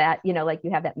it was that, you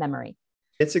have that memory.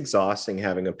 It's exhausting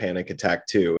having a panic attack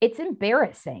too. It's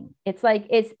embarrassing. That's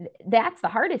the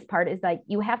hardest part is like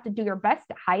you have to do your best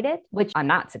to hide it, which I'm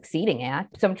not succeeding at.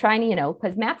 So I'm trying to,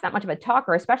 because Matt's not much of a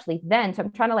talker, especially then. So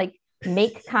I'm trying to like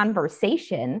make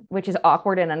conversation, which is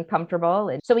awkward and uncomfortable.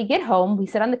 And so we get home, we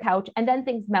sit on the couch, and then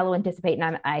things mellow and dissipate.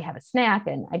 And I have a snack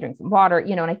and I drink some water,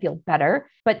 and I feel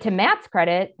better. But to Matt's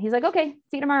credit, he's like, okay,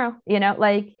 see you tomorrow.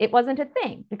 Like it wasn't a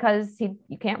thing because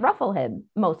you can't ruffle him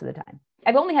most of the time.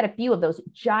 I've only had a few of those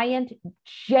giant,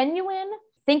 genuine,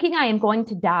 thinking I am going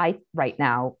to die right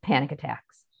now panic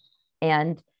attacks.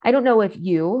 And I don't know if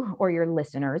you or your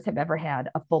listeners have ever had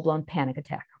a full-blown panic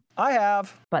attack. I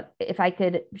have. But if I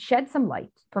could shed some light,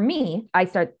 for me, I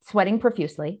start sweating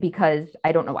profusely because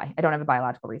I don't know why. I don't have a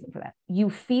biological reason for that.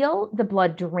 You feel the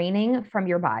blood draining from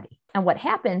your body. And what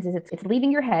happens is it's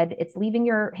leaving your head, it's leaving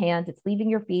your hands, it's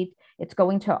leaving your feet, it's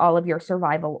going to all of your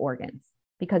survival organs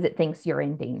because it thinks you're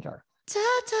in danger.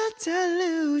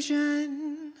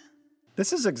 Delusion.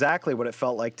 This is exactly what it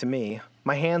felt like to me.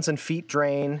 My hands and feet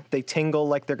drain. They tingle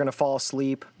like they're going to fall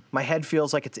asleep. My head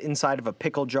feels like it's inside of a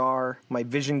pickle jar. My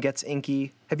vision gets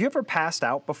inky. Have you ever passed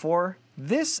out before?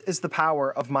 This is the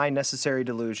power of my necessary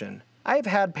delusion. I have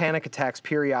had panic attacks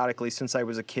periodically since I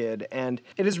was a kid, and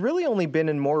it has really only been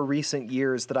in more recent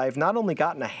years that I have not only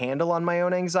gotten a handle on my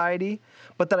own anxiety,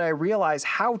 but that I realize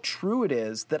how true it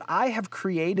is that I have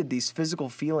created these physical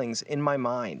feelings in my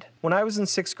mind. When I was in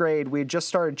 6th grade, we had just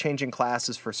started changing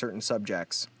classes for certain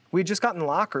subjects. We had just gotten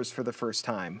lockers for the first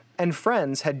time, and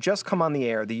Friends had just come on the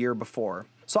air the year before,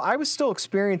 so I was still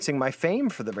experiencing my fame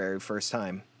for the very first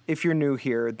time. If you're new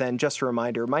here, then just a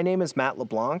reminder, my name is Matt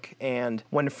LeBlanc, and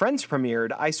when Friends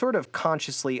premiered, I sort of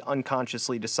consciously,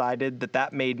 unconsciously decided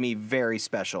that made me very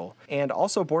special, and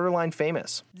also borderline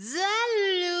famous. Delusion,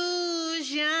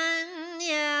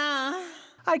 yeah.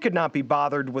 I could not be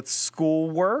bothered with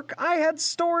schoolwork. I had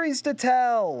stories to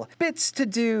tell, bits to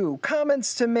do,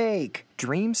 comments to make,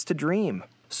 dreams to dream.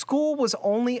 School was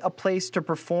only a place to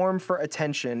perform for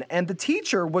attention, and the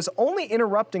teacher was only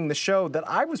interrupting the show that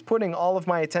I was putting all of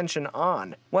my attention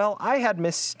on. Well, I had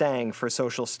Miss Stang for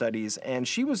social studies, and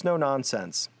she was no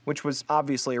nonsense, which was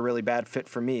obviously a really bad fit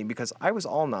for me because I was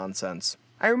all nonsense.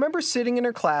 I remember sitting in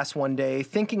her class one day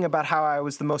thinking about how I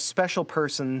was the most special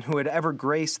person who had ever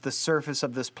graced the surface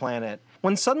of this planet,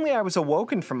 when suddenly I was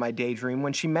awoken from my daydream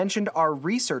when she mentioned our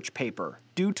research paper,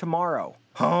 due tomorrow.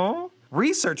 Huh?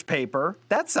 Research paper?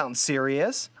 That sounds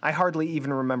serious. I hardly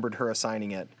even remembered her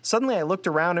assigning it. Suddenly I looked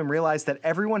around and realized that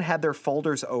everyone had their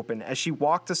folders open as she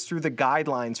walked us through the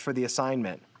guidelines for the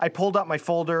assignment. I pulled out my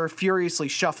folder, furiously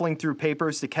shuffling through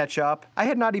papers to catch up. I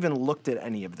had not even looked at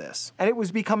any of this, and it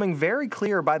was becoming very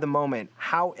clear by the moment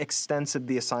how extensive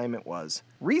the assignment was.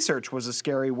 Research was a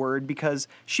scary word because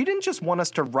she didn't just want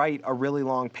us to write a really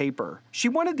long paper. She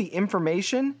wanted the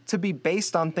information to be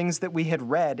based on things that we had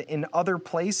read in other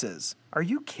places. Are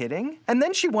you kidding? And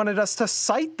then she wanted us to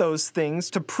cite those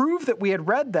things to prove that we had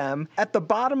read them at the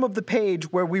bottom of the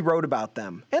page where we wrote about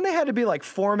them. And they had to be like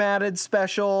formatted,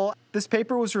 special. This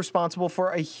paper was responsible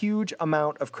for a huge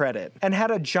amount of credit and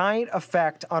had a giant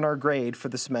effect on our grade for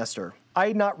the semester. I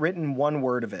had not written one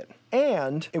word of it,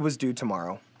 and it was due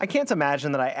tomorrow. I can't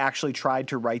imagine that I actually tried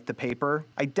to write the paper.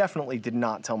 I definitely did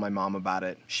not tell my mom about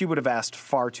it. She would have asked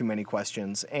far too many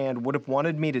questions and would have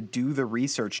wanted me to do the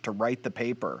research to write the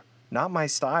paper. Not my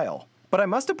style. But I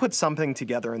must have put something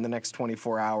together in the next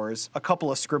 24 hours, a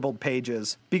couple of scribbled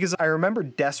pages, because I remember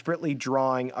desperately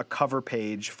drawing a cover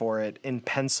page for it in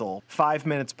pencil 5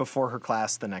 minutes before her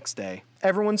class the next day.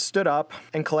 Everyone stood up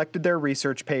and collected their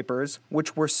research papers,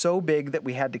 which were so big that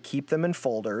we had to keep them in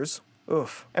folders.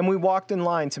 Oof. And we walked in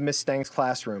line to Miss Stang's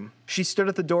classroom. She stood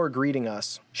at the door greeting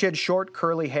us. She had short,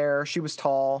 curly hair. She was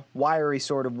tall, wiry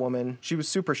sort of woman. She was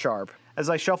super sharp. As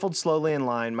I shuffled slowly in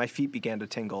line, my feet began to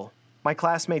tingle. My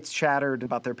classmates chattered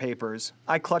about their papers.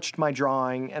 I clutched my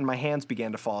drawing, and my hands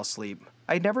began to fall asleep.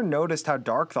 I had never noticed how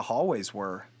dark the hallways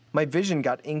were. My vision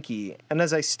got inky, and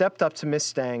as I stepped up to Miss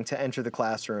Stang to enter the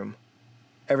classroom,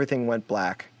 everything went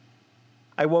black.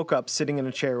 I woke up sitting in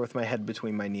a chair with my head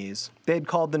between my knees. They had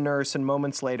called the nurse, and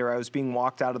moments later I was being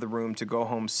walked out of the room to go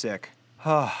home sick.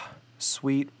 Ah,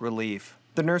 sweet relief.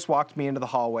 The nurse walked me into the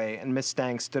hallway, and Miss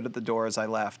Stang stood at the door as I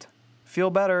left. "Feel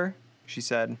better," she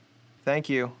said. "Thank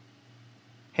you."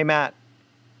 "Hey, Matt,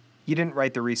 you didn't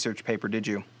write the research paper, did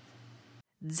you?"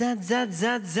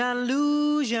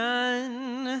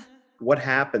 Delusion. What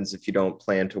happens if you don't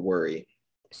plan to worry?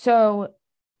 So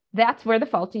that's where the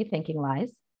faulty thinking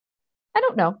lies. I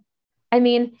don't know. I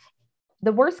mean,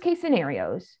 the worst case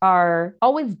scenarios are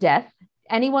always death.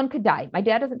 Anyone could die. My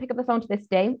dad doesn't pick up the phone to this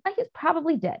day. He's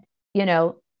probably dead.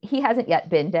 He hasn't yet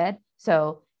been dead,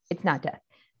 so it's not death.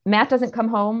 Matt doesn't come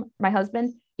home, my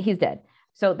husband, he's dead.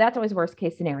 So that's always worst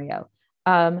case scenario.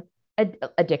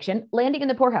 Addiction, landing in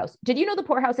the poorhouse. Did you know the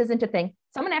poorhouse isn't a thing?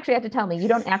 Someone actually had to tell me you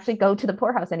don't actually go to the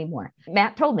poorhouse anymore.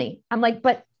 Matt told me. I'm like,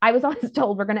 but I was always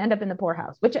told we're going to end up in the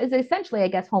poorhouse, which is essentially, I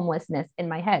guess, homelessness in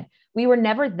my head. We were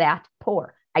never that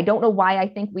poor. I don't know why I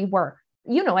think we were.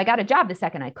 I got a job the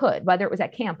second I could, whether it was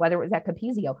at camp, whether it was at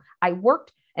Capizio. I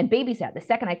worked and babysat the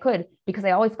second I could because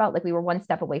I always felt like we were one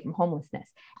step away from homelessness.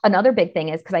 Another big thing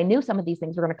is because I knew some of these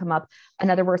things were going to come up.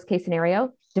 Another worst case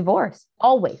scenario, divorce.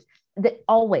 Always.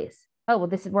 Always. Oh,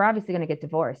 well, we're obviously going to get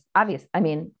divorced. Obvious. I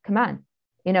mean, come on.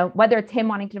 Whether it's him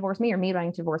wanting to divorce me or me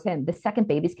wanting to divorce him, the second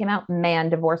babies came out, man,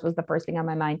 divorce was the first thing on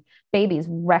my mind. Babies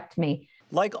wrecked me.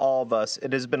 Like all of us,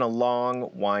 it has been a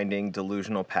long, winding,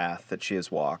 delusional path that she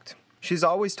has walked. She's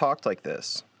always talked like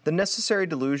this. The necessary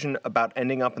delusion about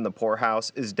ending up in the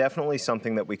poorhouse is definitely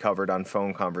something that we covered on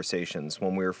phone conversations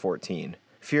when we were 14.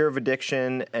 Fear of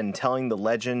addiction and telling the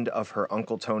legend of her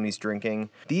Uncle Tony's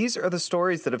drinking. These are the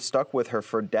stories that have stuck with her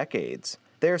for decades.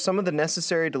 They are some of the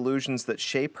necessary delusions that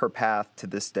shape her path to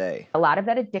this day. A lot of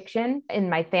that addiction in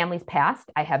my family's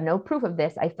past, I have no proof of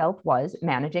this, I felt was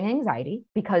managing anxiety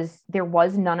because there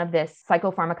was none of this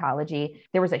psychopharmacology.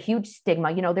 There was a huge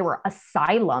stigma. There were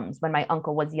asylums when my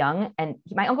uncle was young, and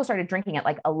my uncle started drinking at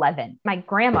like 11. My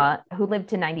grandma, who lived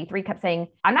to 93, kept saying,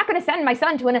 I'm not going to send my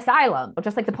son to an asylum,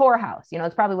 just like the poorhouse.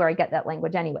 It's probably where I get that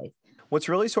language anyways. What's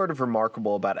really sort of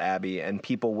remarkable about Abby and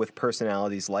people with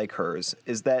personalities like hers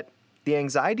is that the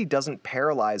anxiety doesn't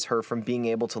paralyze her from being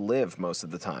able to live most of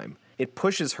the time. It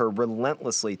pushes her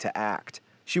relentlessly to act.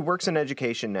 She works in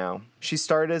education now. She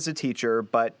started as a teacher,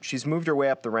 but she's moved her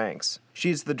way up the ranks.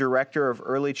 She's the director of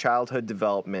early childhood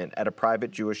development at a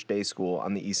private Jewish day school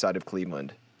on the east side of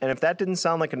Cleveland. And if that didn't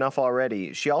sound like enough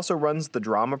already, she also runs the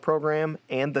drama program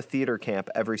and the theater camp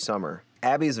every summer.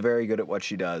 Abby is very good at what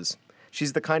she does.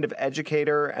 She's the kind of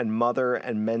educator and mother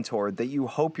and mentor that you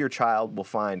hope your child will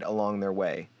find along their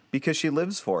way, because she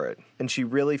lives for it, and she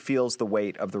really feels the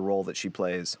weight of the role that she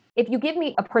plays. If you give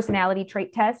me a personality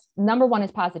trait test, number one is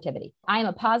positivity. I am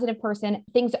a positive person.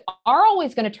 Things are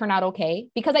always going to turn out okay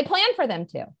because I plan for them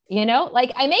to,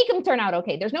 I make them turn out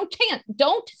okay. There's no chance.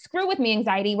 Don't screw with me,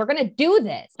 anxiety. We're going to do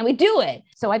this. And we do it.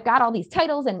 So I've got all these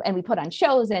titles and we put on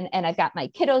shows and I've got my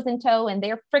kiddos in tow and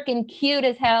they're freaking cute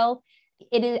as hell.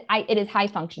 It is high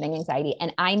functioning anxiety.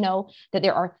 And I know that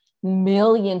there are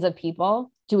millions of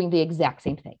people doing the exact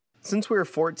same thing. Since we were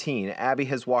 14, Abby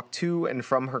has walked to and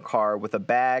from her car with a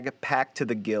bag packed to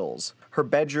the gills. Her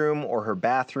bedroom or her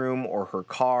bathroom or her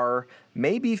car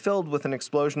may be filled with an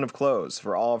explosion of clothes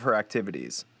for all of her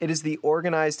activities. It is the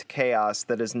organized chaos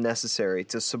that is necessary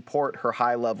to support her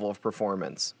high level of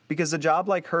performance, because a job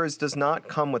like hers does not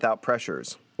come without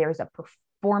pressures. There's a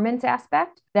performance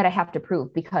aspect that I have to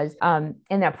prove because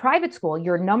in a private school,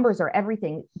 your numbers are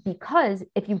everything, because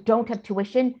if you don't have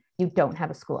tuition, you don't have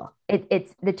a school.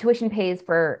 It's the tuition pays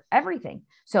for everything.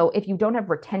 So if you don't have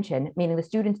retention, meaning the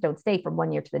students don't stay from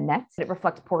one year to the next, it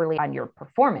reflects poorly on your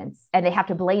performance and they have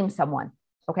to blame someone.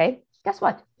 Okay. Guess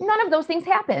what? None of those things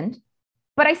happened,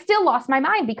 but I still lost my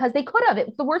mind because they could have. It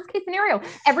was the worst case scenario.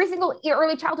 Every single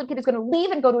early childhood kid is going to leave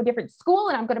and go to a different school,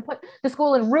 and I'm going to put the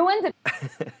school in ruins.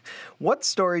 What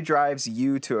story drives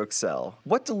you to excel?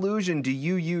 What delusion do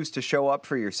you use to show up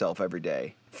for yourself every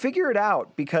day? Figure it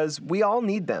out, because we all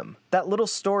need them. That little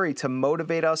story to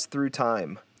motivate us through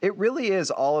time. It really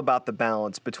is all about the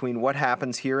balance between what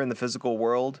happens here in the physical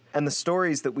world and the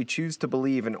stories that we choose to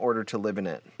believe in order to live in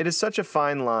it. It is such a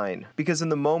fine line, because in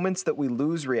the moments that we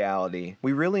lose reality,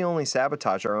 we really only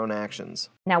sabotage our own actions.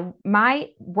 Now, my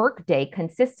work day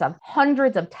consists of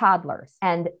hundreds of toddlers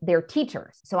and their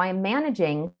teachers. So I am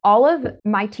managing all of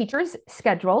my teachers'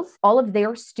 schedules, all of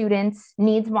their students'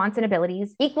 needs, wants, and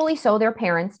abilities, equally so their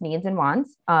parents' needs and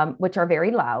wants, which are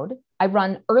very loud. I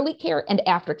run early care and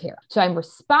aftercare. So I'm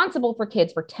responsible for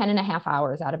kids for 10 and a half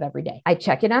hours out of every day. I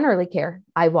check in on early care.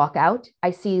 I walk out. I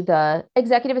see the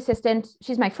executive assistant.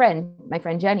 She's my friend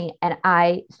Jenny, and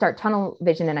I start tunnel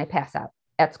vision and I pass out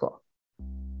at school.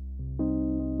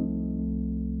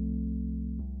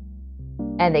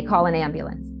 And they call an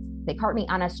ambulance. They cart me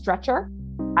on a stretcher.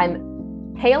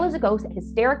 I'm pale as a ghost,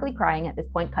 hysterically crying at this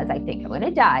point because I think I'm going to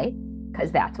die,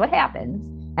 because that's what happens.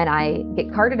 And I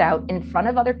get carted out in front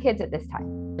of other kids at this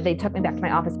time. They took me back to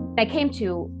my office. I came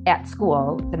to at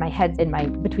school, and my head's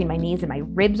between my knees and my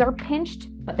ribs are pinched,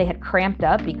 but they had cramped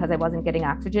up because I wasn't getting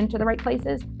oxygen to the right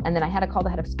places. And then I had to call the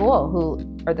head of school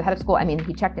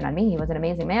he checked in on me. He was an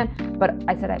amazing man, but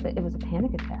I said it was a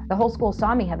panic attack. The whole school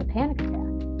saw me have a panic attack.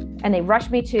 And they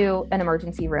rushed me to an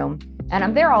emergency room, and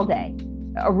I'm there all day.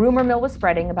 A rumor mill was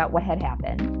spreading about what had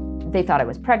happened. They thought I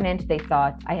was pregnant. They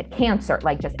thought I had cancer,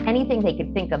 like just anything they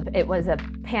could think of. It was a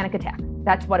panic attack.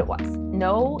 That's what it was.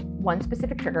 No one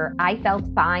specific trigger. I felt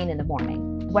fine in the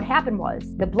morning. What happened was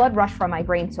the blood rushed from my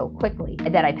brain so quickly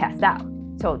that I passed out.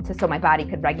 So my body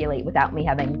could regulate without me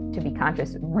having to be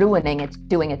conscious,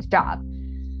 doing its job.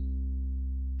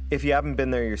 If you haven't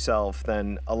been there yourself,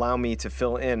 then allow me to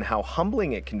fill in how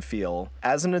humbling it can feel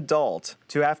as an adult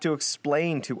to have to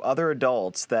explain to other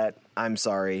adults that, I'm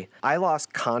sorry, I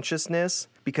lost consciousness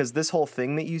because this whole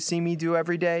thing that you see me do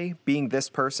every day, being this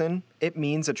person, it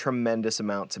means a tremendous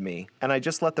amount to me. And I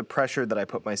just let the pressure that I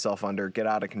put myself under get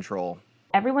out of control.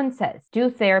 Everyone says, do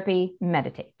therapy,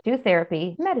 meditate. Do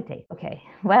therapy, meditate. Okay,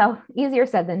 well, easier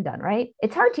said than done, right?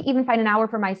 It's hard to even find an hour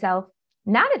for myself,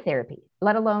 not at therapy,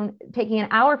 let alone taking an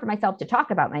hour for myself to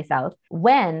talk about myself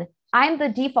when I'm the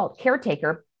default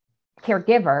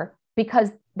caregiver, because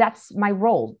that's my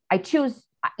role. I choose,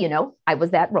 I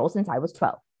was that role since I was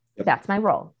 12. Yep. That's my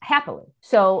role, happily.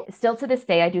 So still to this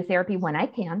day, I do therapy when I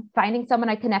can. Finding someone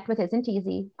I connect with isn't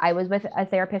easy. I was with a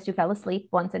therapist who fell asleep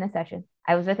once in a session.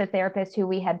 I was with a therapist who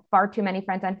we had far too many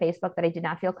friends on Facebook that I did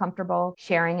not feel comfortable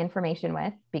sharing information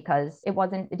with because it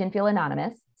didn't feel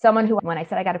anonymous. Someone who, when I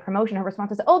said I got a promotion, her response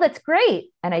was, "Oh, that's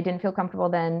great." And I didn't feel comfortable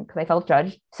then because I felt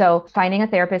judged. So finding a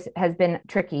therapist has been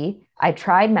tricky. I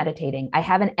tried meditating. I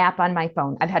have an app on my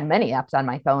phone. I've had many apps on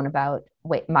my phone about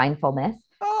mindfulness.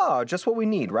 Oh, just what we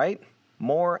need, right?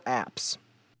 More apps.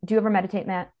 Do you ever meditate,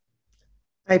 Matt?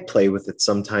 I play with it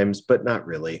sometimes, but not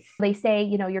really. They say,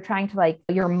 you're trying to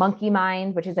your monkey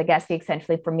mind, which is, I guess,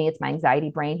 essentially for me, it's my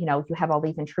anxiety brain. You have all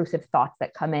these intrusive thoughts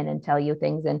that come in and tell you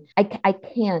things. And I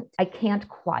can't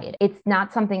quiet. It's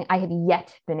not something I have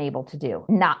yet been able to do,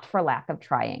 not for lack of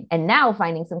trying. And now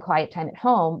finding some quiet time at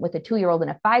home with a 2-year-old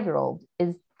and a 5-year-old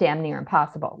is damn near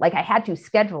impossible. I had to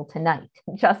schedule tonight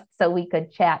just so we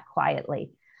could chat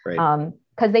quietly. Right.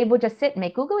 Because they would just sit and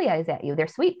make googly eyes at you. They're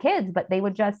sweet kids, but they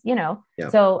would just, Yeah.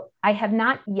 So I have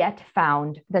not yet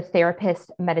found the therapist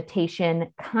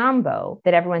meditation combo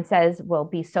that everyone says will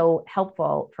be so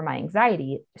helpful for my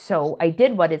anxiety. So I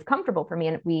did what is comfortable for me,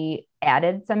 and we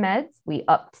added some meds, we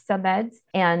upped some meds,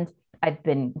 and I've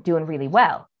been doing really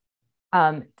well.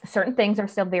 Certain things are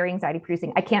still very anxiety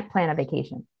producing. I can't plan a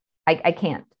vacation. I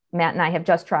can't. Matt and I have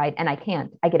just tried, and I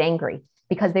can't. I get angry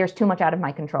because there's too much out of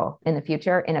my control in the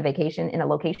future, in a vacation, in a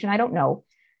location I don't know,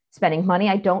 spending money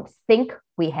I don't think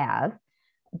we have,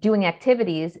 doing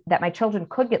activities that my children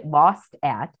could get lost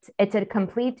at. It's a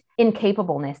complete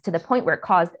incapableness to the point where it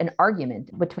caused an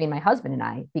argument between my husband and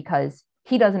I because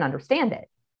he doesn't understand it.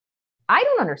 I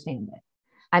don't understand it.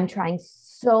 I'm trying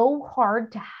so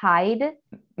hard to hide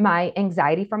my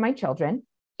anxiety from my children.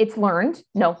 It's learned.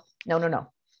 No.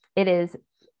 It is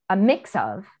a mix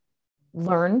of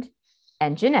learned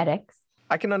and genetics.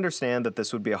 I can understand that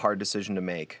this would be a hard decision to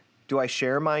make. Do I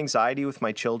share my anxiety with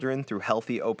my children through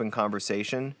healthy, open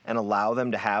conversation and allow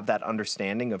them to have that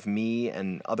understanding of me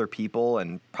and other people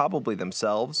and probably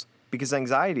themselves? Because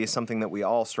anxiety is something that we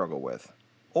all struggle with.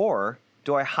 Or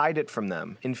do I hide it from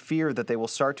them in fear that they will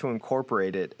start to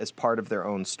incorporate it as part of their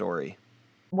own story?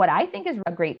 What I think is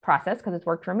a great process, because it's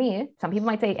worked for me. Some people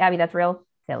might say, Abby, that's real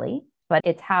silly, but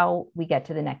it's how we get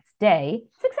to the next day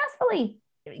successfully.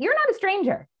 You're not a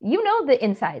stranger. You know the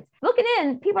insides. Looking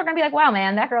in, people are going to be like, wow,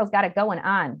 man, that girl's got it going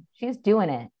on. She's doing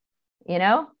it, And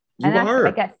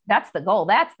I guess that's the goal.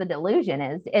 That's the delusion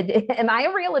am I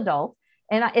a real adult?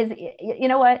 And you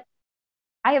know what?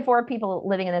 I have 4 people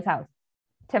living in this house.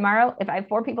 Tomorrow, if I have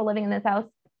 4 people living in this house,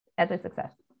 that's a success.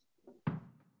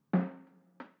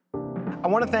 I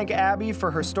want to thank Abby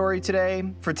for her story today,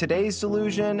 for today's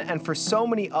delusion, and for so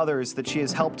many others that she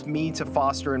has helped me to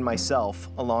foster in myself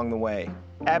along the way.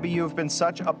 Abby, you have been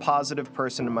such a positive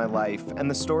person in my life, and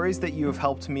the stories that you have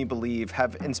helped me believe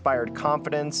have inspired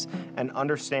confidence and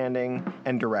understanding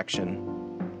and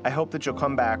direction. I hope that you'll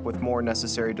come back with more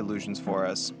necessary delusions for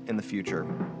us in the future.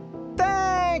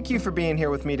 Thank you for being here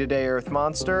with me today, Earth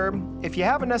Monster. If you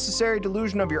have a necessary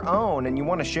delusion of your own and you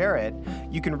want to share it,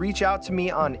 you can reach out to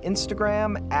me on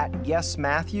Instagram at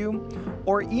YesMatthew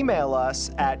or email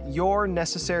us at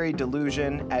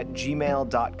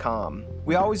yournecessarydelusion@gmail.com.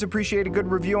 We always appreciate a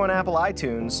good review on Apple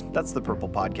iTunes. That's the Purple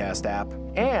Podcast app.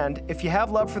 And if you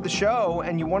have love for the show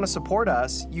and you want to support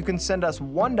us, you can send us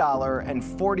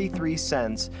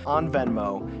 $1.43 on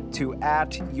Venmo to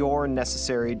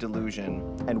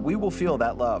 @yournecessarydelusion, and we will feel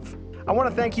that love. I want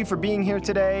to thank you for being here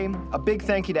today. A big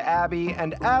thank you to Abby,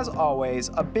 and as always,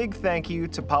 a big thank you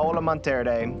to Paola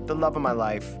Monterde, the love of my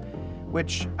life,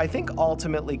 which I think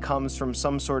ultimately comes from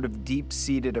some sort of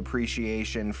deep-seated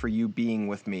appreciation for you being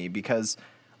with me, because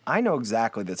I know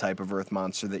exactly the type of Earth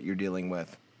Monster that you're dealing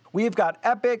with. We have got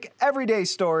epic, everyday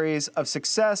stories of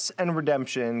success and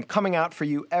redemption coming out for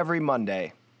you every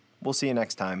Monday. We'll see you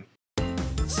next time.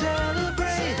 Say